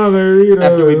weekend. Margarita.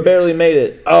 After we barely made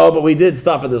it. Oh, but we did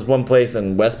stop at this one place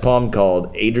in West Palm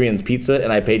called Adrian's Pizza,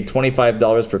 and I paid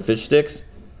 $25 for fish sticks,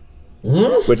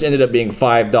 which ended up being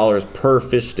 $5 per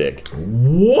fish stick.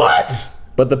 What?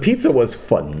 But the pizza was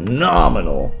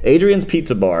phenomenal. Adrian's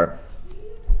Pizza Bar,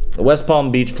 West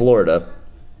Palm Beach, Florida.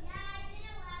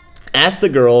 Asked the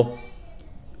girl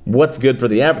what's good for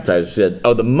the appetizer. She said,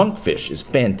 oh, the monkfish is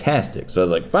fantastic. So I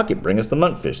was like, fuck it, bring us the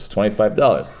monkfish. It's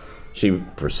 $25. She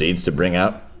proceeds to bring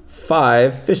out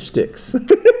 5 fish sticks.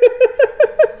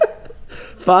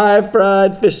 5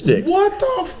 fried fish sticks. What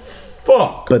the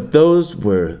fuck? But those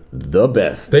were the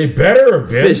best They better have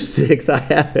been. fish sticks I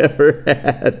have ever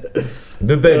had.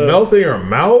 Did they melt in your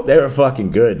mouth? They were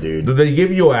fucking good, dude. Did they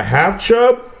give you a half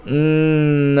chub?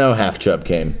 No half chub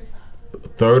came.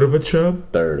 Third of a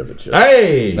chub? Third of a chub.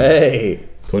 Hey! Hey,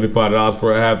 $25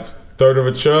 for third of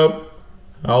a chub?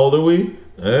 How old are we?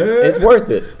 it's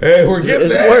worth it. Hey, we're getting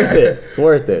It's there. worth it. It's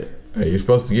worth it. Hey, you're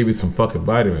supposed to give me some fucking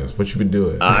vitamins. What you been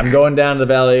doing? I'm going down to the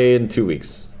valley in 2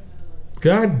 weeks.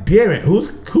 God damn it.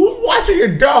 Who's watching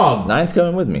your dog? Nine's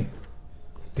coming with me.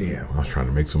 Damn, I was trying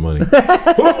to make some money. Who's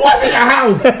watching your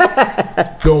house?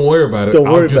 Don't worry about it.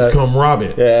 Don't worry I'll just about it. come rob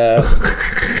it. Yeah.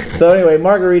 So anyway,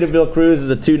 Margaritaville cruise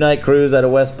is a 2-night cruise out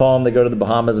of West Palm. They go to the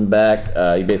Bahamas and back.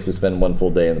 You basically spend 1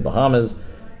 full day in the Bahamas.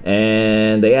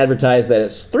 And they advertise that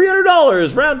it's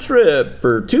 $300 round trip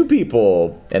for 2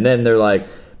 people. And then they're like,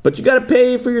 but you got to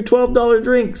pay for your $12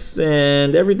 drinks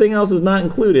and everything else is not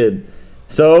included.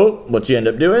 So what you end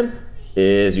up doing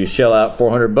is you shell out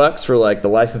 $400 for like the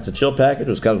license to chill package,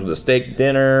 which comes with a steak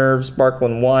dinner,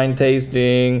 sparkling wine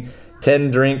tasting, 10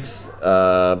 drinks.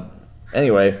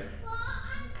 Anyway,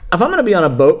 if I'm going to be on a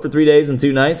boat for 3 days and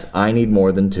 2 nights, I need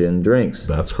more than 10 drinks.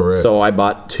 That's correct. So I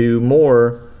bought 2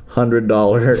 more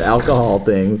 $100 alcohol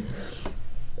things,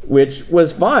 which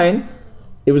was fine.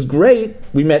 It was great.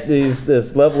 We met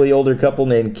this lovely older couple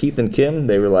named Keith and Kim.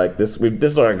 They were like, this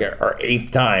is our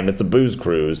 8th time. It's a booze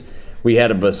cruise. We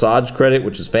had a massage credit,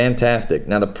 which is fantastic.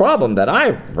 Now, the problem that I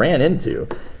ran into,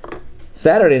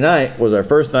 Saturday night was our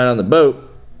first night on the boat,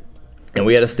 and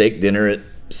we had a steak dinner at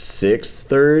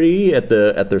 6:30 at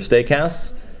their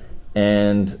steakhouse,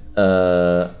 and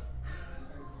the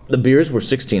beers were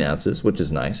 16 ounces, which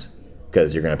is nice,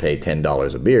 because you're going to pay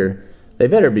 $10 a beer. They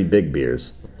better be big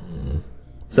beers.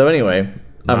 So anyway,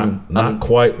 not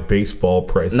quite baseball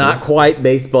prices. Not quite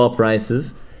baseball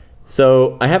prices.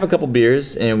 So I have a couple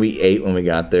beers, and we ate when we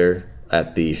got there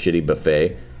at the shitty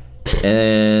buffet.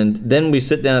 And then we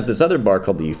sit down at this other bar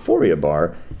called the Euphoria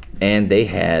Bar, and they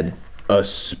had a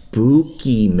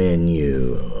spooky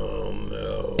menu. Oh,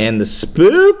 no. And the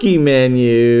spooky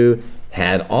menu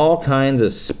had all kinds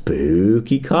of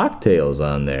spooky cocktails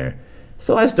on there.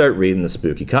 So I start reading the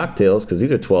spooky cocktails because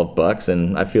these are $12,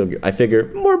 and I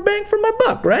figure more bang for my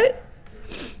buck, right?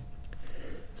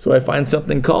 So I find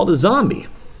something called a zombie.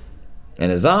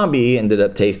 And a zombie ended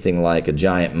up tasting like a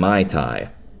giant Mai Tai.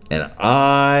 And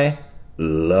I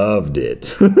loved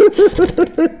it.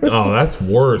 Oh, that's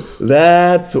worse.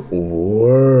 That's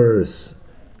worse.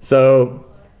 So,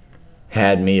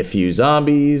 had me a few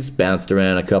zombies, bounced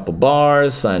around a couple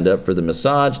bars, signed up for the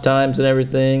massage times and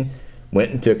everything,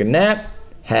 went and took a nap,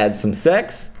 had some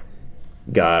sex,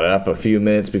 got up a few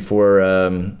minutes before,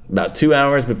 about 2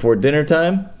 hours before dinner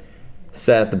time,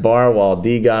 sat at the bar while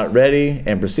D got ready,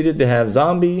 and proceeded to have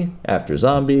zombie after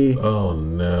zombie Oh,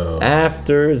 no.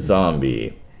 after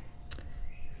zombie.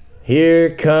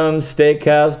 Here comes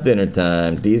steakhouse dinner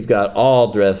time. D's got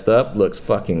all dressed up, looks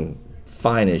fucking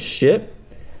fine as shit.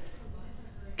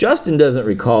 Justin doesn't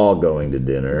recall going to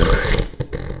dinner.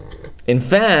 In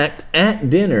fact, at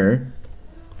dinner,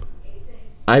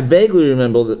 I vaguely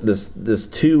remember that this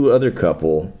 2 other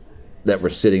couple that were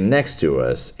sitting next to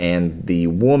us, and the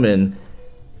woman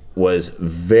was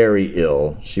very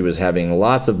ill. She was having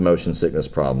lots of motion sickness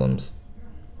problems.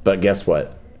 But guess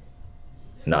what?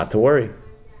 Not to worry.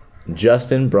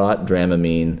 Justin brought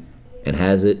Dramamine and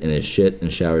has it in his shit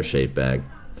and shower shave bag.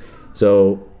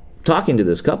 So, talking to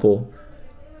this couple,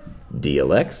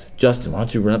 DLX, Justin, why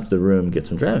don't you run up to the room and get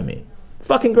some Dramamine?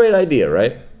 Fucking great idea,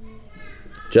 right?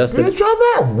 Justin. Bitch, I'm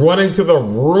not running to the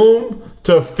room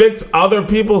to fix other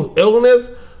people's illness,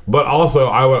 but also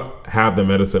I would have the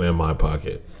medicine in my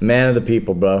pocket. Man of the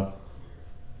people, bro.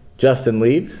 Justin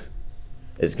leaves.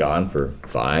 Is gone for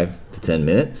 5 to 10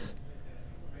 minutes.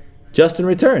 Justin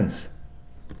returns.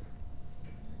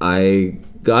 I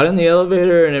got in the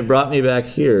elevator and it brought me back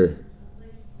here.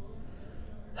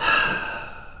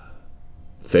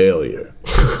 Failure.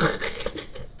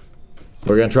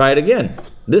 We're going to try it again.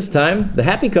 This time, the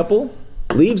happy couple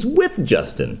leaves with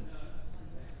Justin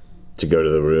to go to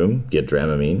the room, get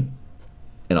Dramamine,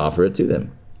 and offer it to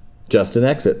them. Justin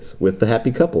exits with the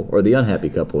happy couple, or the unhappy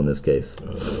couple in this case.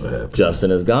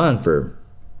 Justin is gone for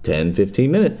 10,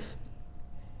 15 minutes.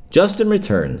 Justin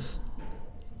returns.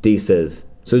 Dee says,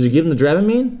 so did you give him the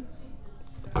Dramamine?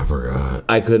 I forgot.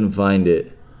 I couldn't find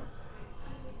it.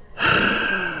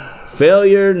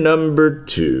 Failure number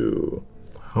 2.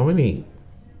 How many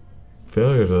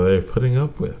failures are they putting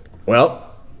up with?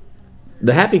 Well,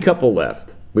 the happy couple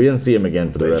left. We didn't see him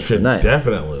again for the rest of the night.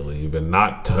 Definitely leave and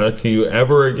not touch you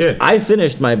ever again. I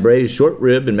finished my braised short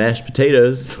rib and mashed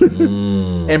potatoes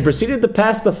and proceeded to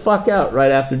pass the fuck out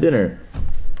right after dinner.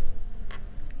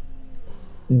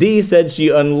 Dee said she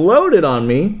unloaded on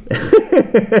me,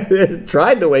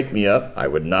 tried to wake me up. I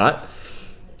would not.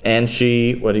 And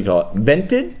she,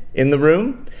 vented in the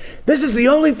room. This is the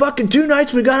only fucking 2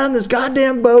 nights we got on this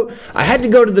goddamn boat. I had to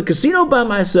go to the casino by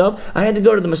myself. I had to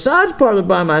go to the massage parlor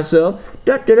by myself.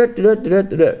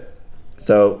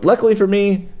 So, luckily for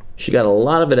me, she got a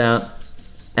lot of it out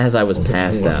as I was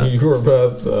passed out. You were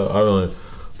about,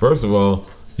 first of all,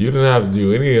 you didn't have to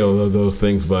do any of those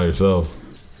things by yourself.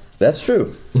 That's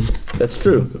true. That's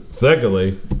true.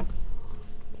 Secondly,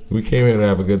 we came here to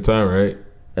have a good time, right?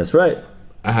 That's right.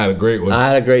 I had a great one. I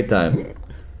had a great time.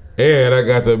 And I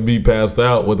got to be passed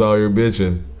out with all your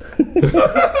bitching.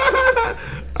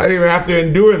 I didn't even have to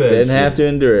endure that. Didn't have to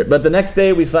endure it. But the next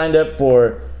day we signed up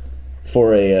for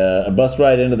a bus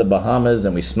ride into the Bahamas,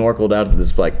 and we snorkeled out to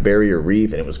this barrier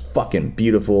reef, and it was fucking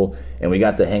beautiful. And we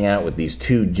got to hang out with these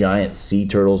 2 giant sea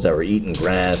turtles that were eating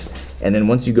grass. And then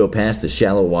once you go past the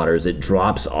shallow waters, it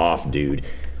drops off, dude.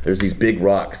 There's these big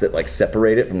rocks that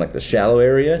separate it from the shallow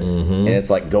area, and it's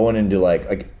going into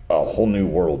a whole new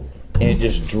world. And it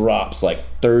just drops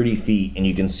 30 feet, and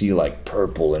you can see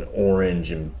purple and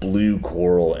orange and blue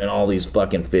coral and all these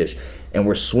fucking fish. And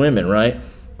we're swimming, right?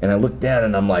 And I look down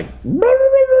and I'm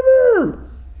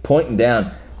pointing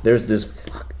down. There's this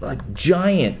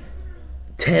giant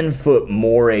 10-foot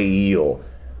moray eel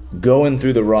going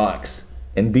through the rocks.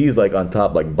 And Dee's on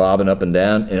top, bobbing up and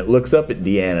down. And it looks up at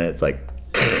Deanna, and it's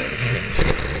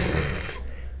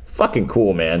fucking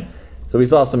cool, man. So we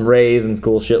saw some rays and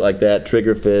cool shit like that,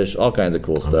 triggerfish, all kinds of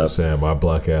cool stuff. I'm just saying, my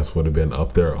black ass would have been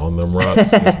up there on them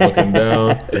rocks, just looking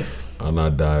down. I'm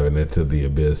not diving into the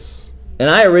abyss. And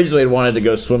I originally wanted to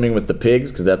go swimming with the pigs,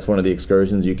 because that's one of the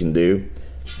excursions you can do.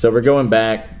 So we're going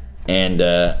back, and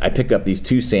I pick up these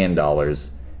 2 sand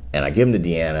dollars, and I give them to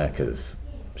Deanna, because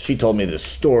she told me this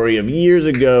story of years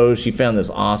ago. She found this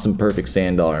awesome, perfect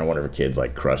sand dollar, and one of her kids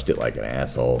crushed it like an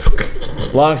asshole.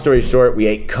 Long story short, we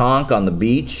ate conch on the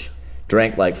beach.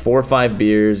 Drank 4 or 5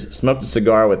 beers, smoked a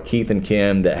cigar with Keith and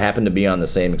Kim that happened to be on the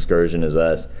same excursion as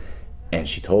us, and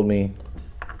she told me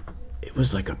it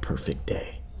was a perfect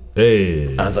day.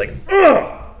 Hey. I was like,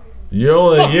 ugh! You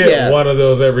only get one of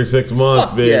those every 6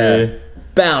 months, baby. Yeah.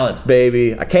 Balance,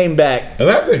 baby. I came back. And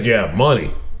that's if you have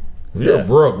money. If you're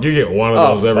broke, you get one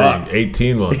of those every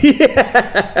 18 months.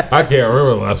 Yeah. I can't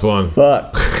remember the last one.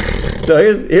 Fuck. So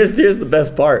here's the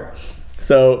best part.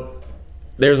 So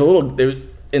there's a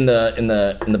little... In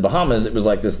the Bahamas, it was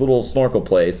this little snorkel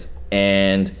place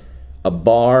and a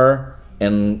bar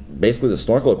and basically the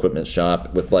snorkel equipment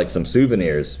shop with some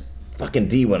souvenirs. Fucking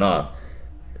D went off.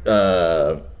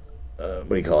 What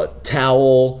do you call it?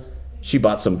 Towel. She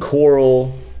bought some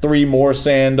coral, 3 more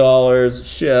sand dollars,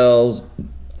 shells,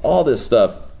 all this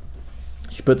stuff.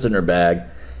 She puts it in her bag.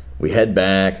 We head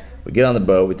back. We get on the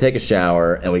boat. We take a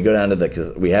shower and we go down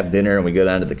to we have dinner and we go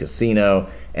down to the casino.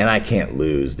 And I can't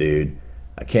lose, dude.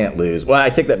 I can't lose. Well, I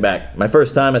take that back. My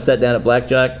first time I sat down at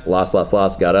blackjack, lost,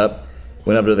 got up,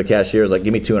 went up to the cashier, was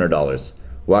give me $200.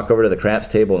 Walk over to the craps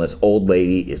table, and this old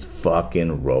lady is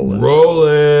fucking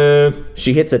rolling.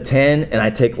 She hits a 10, and I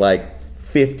take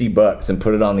 $50 and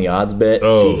put it on the odds bet.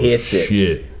 Oh, she hits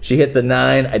it. She hits a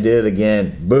 9, I did it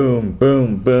again. Boom,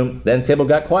 boom, boom. Then the table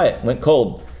got quiet, went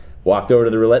cold. Walked over to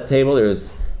the roulette table. There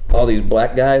was all these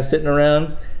black guys sitting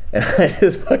around. And I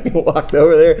just fucking walked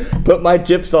over there, put my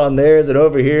chips on theirs and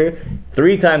over here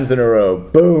 3 times in a row.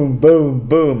 Boom, boom,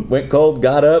 boom. Went cold,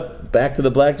 got up, back to the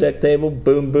blackjack table.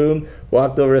 Boom, boom.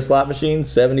 Walked over to a slot machine,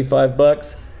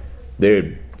 $75.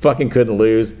 Dude, fucking couldn't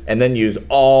lose. And then used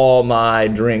all my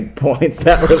drink points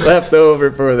that were left over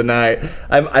for the night.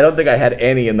 I don't think I had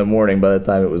any in the morning by the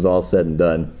time it was all said and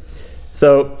done.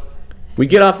 So we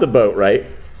get off the boat, right?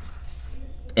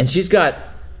 And she's got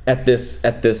at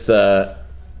the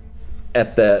when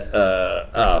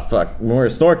we were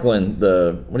snorkeling,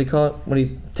 what do you call it when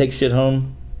you take shit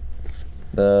home?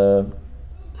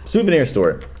 souvenir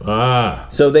store. Ah.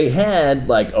 So they had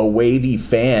like a wavy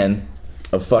fan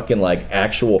of fucking like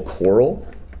actual coral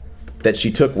that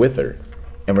she took with her.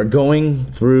 And we're going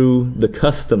through the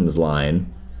customs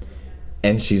line,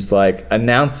 and she's like,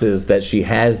 announces that she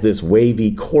has this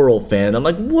wavy coral fan. I'm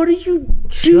like, what are you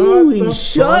doing?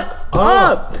 Shut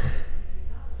up.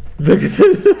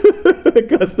 The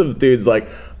customs dude's like,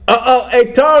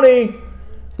 hey, Tony,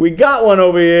 we got one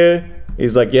over here.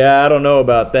 He's like, yeah, I don't know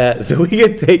about that. So we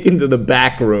get taken to the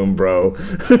back room, bro.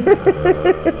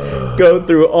 Go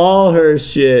through all her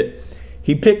shit.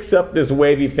 He picks up this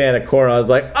wavy fan of coral. I was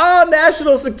like, oh,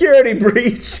 national security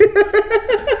breach.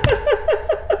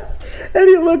 And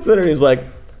he looks at her and he's like,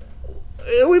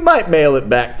 we might mail it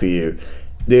back to you.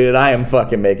 Dude, I am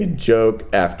fucking making joke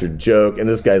after joke, and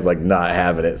this guy's like not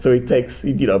having it. So he takes,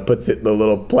 puts it in a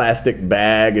little plastic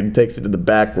bag and takes it to the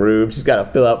back room. She's got to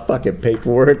fill out fucking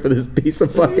paperwork for this piece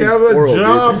of fucking coral. He has a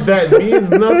job that means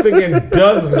nothing and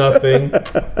does nothing.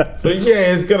 So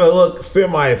yeah, it's gonna look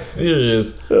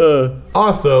semi-serious.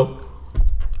 Also,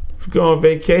 if you go on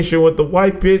vacation with the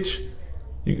white bitch,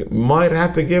 you might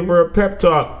have to give her a pep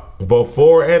talk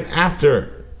before and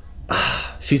after.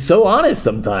 She's so honest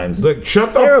sometimes. Like,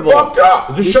 shut the fuck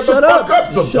up. Just shut the fuck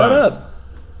up sometimes. Shut up.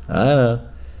 I don't know.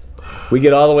 We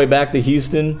get all the way back to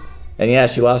Houston, and yeah,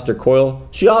 she lost her coil.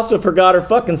 She also forgot her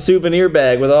fucking souvenir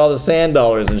bag with all the sand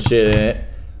dollars and shit in it.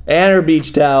 And her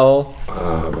beach towel.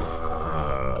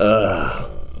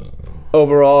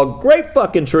 Overall, great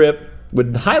fucking trip.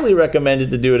 Would highly recommend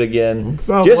it to do it again.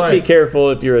 Just be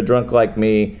careful if you're a drunk like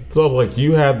me. It sounds like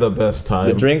you had the best time.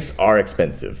 The drinks are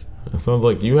expensive. It sounds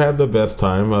like you had the best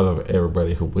time out of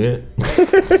everybody who went.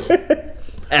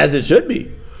 As it should be.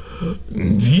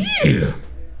 Yeah.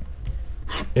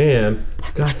 And,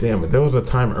 god damn it, there was a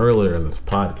time earlier in this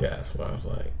podcast where I was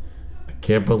like, I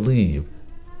can't believe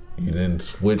you didn't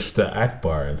switch to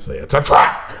Akbar and say, it's a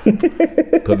trap!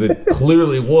 Because it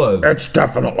clearly was. It's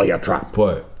definitely a trap.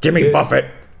 But Jimmy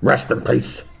Buffett, rest in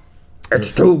peace.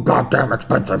 It's too goddamn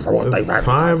expensive for what they've it's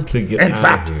time to get In out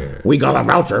fact, of here. we got a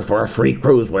voucher for a free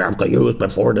cruise we have to use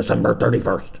before December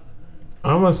 31st.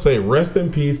 I'm going to say rest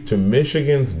in peace to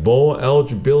Michigan's bowl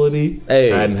eligibility. Hey.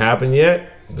 Hadn't happened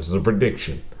yet. This is a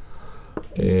prediction.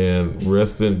 And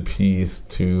rest in peace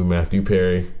to Matthew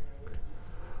Perry.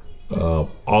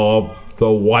 All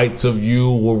the whites of you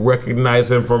will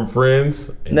recognize him from Friends.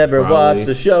 Never watched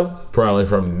the show. Probably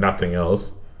from nothing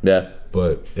else. Yeah.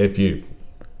 But if you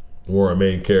were a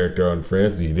main character on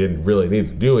Friends, you didn't really need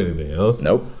to do anything else.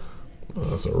 Nope.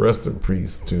 So rest in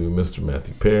peace to Mr.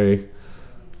 Matthew Perry.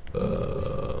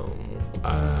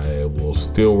 I will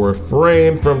still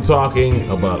refrain from talking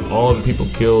about all the people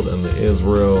killed in the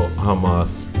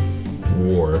Israel-Hamas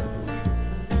war.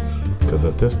 Because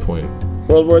at this point,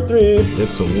 World War III.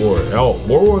 it's a war. Oh,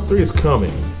 World War III is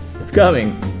coming. It's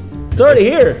coming. It's already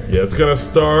here. Yeah, it's gonna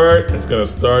start. It's gonna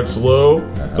start slow.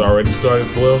 It's already started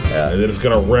slow. Yeah. And then it's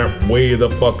gonna ramp way the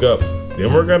fuck up.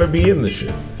 Then we're gonna be in the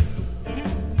shit.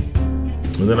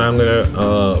 And then I'm gonna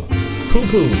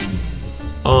poo-poo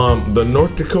the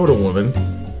North Dakota woman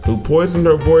who poisoned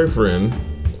her boyfriend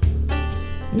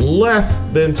less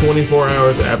than 24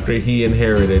 hours after he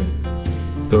inherited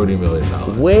 $30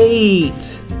 million.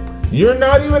 Wait. You're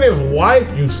not even his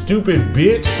wife, you stupid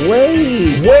bitch.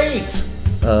 Wait. Wait!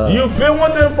 You've been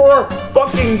with him for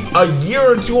fucking a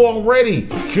year or two already.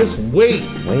 Just wait.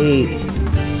 Wait.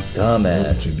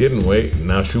 Dumbass. She didn't wait.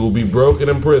 Now she will be broken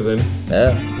in prison.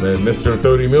 Yeah. Then Mr.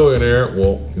 30 Millionaire,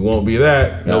 well, he won't be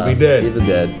that. He'll be dead. He'll be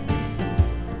dead.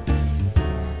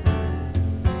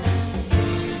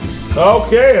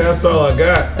 Okay, that's all I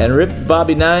got. And rip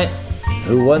Bobby Knight,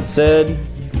 who once said,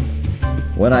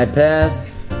 when I pass,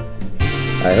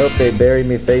 I hope they bury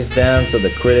me face down so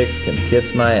the critics can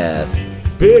kiss my ass.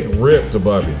 Big rip to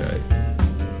Bobby Knight.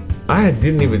 I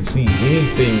didn't even see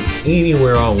anything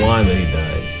anywhere online that he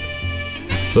died.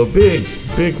 So big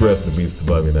rest in peace to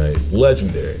Bobby Knight.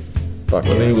 Legendary. Fuck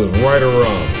Whether he yeah. was right or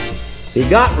wrong. He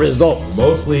got results.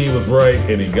 Mostly he was right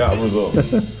and he got results.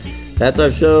 That's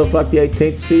our show. Fuck the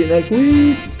 18th. See you next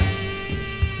week.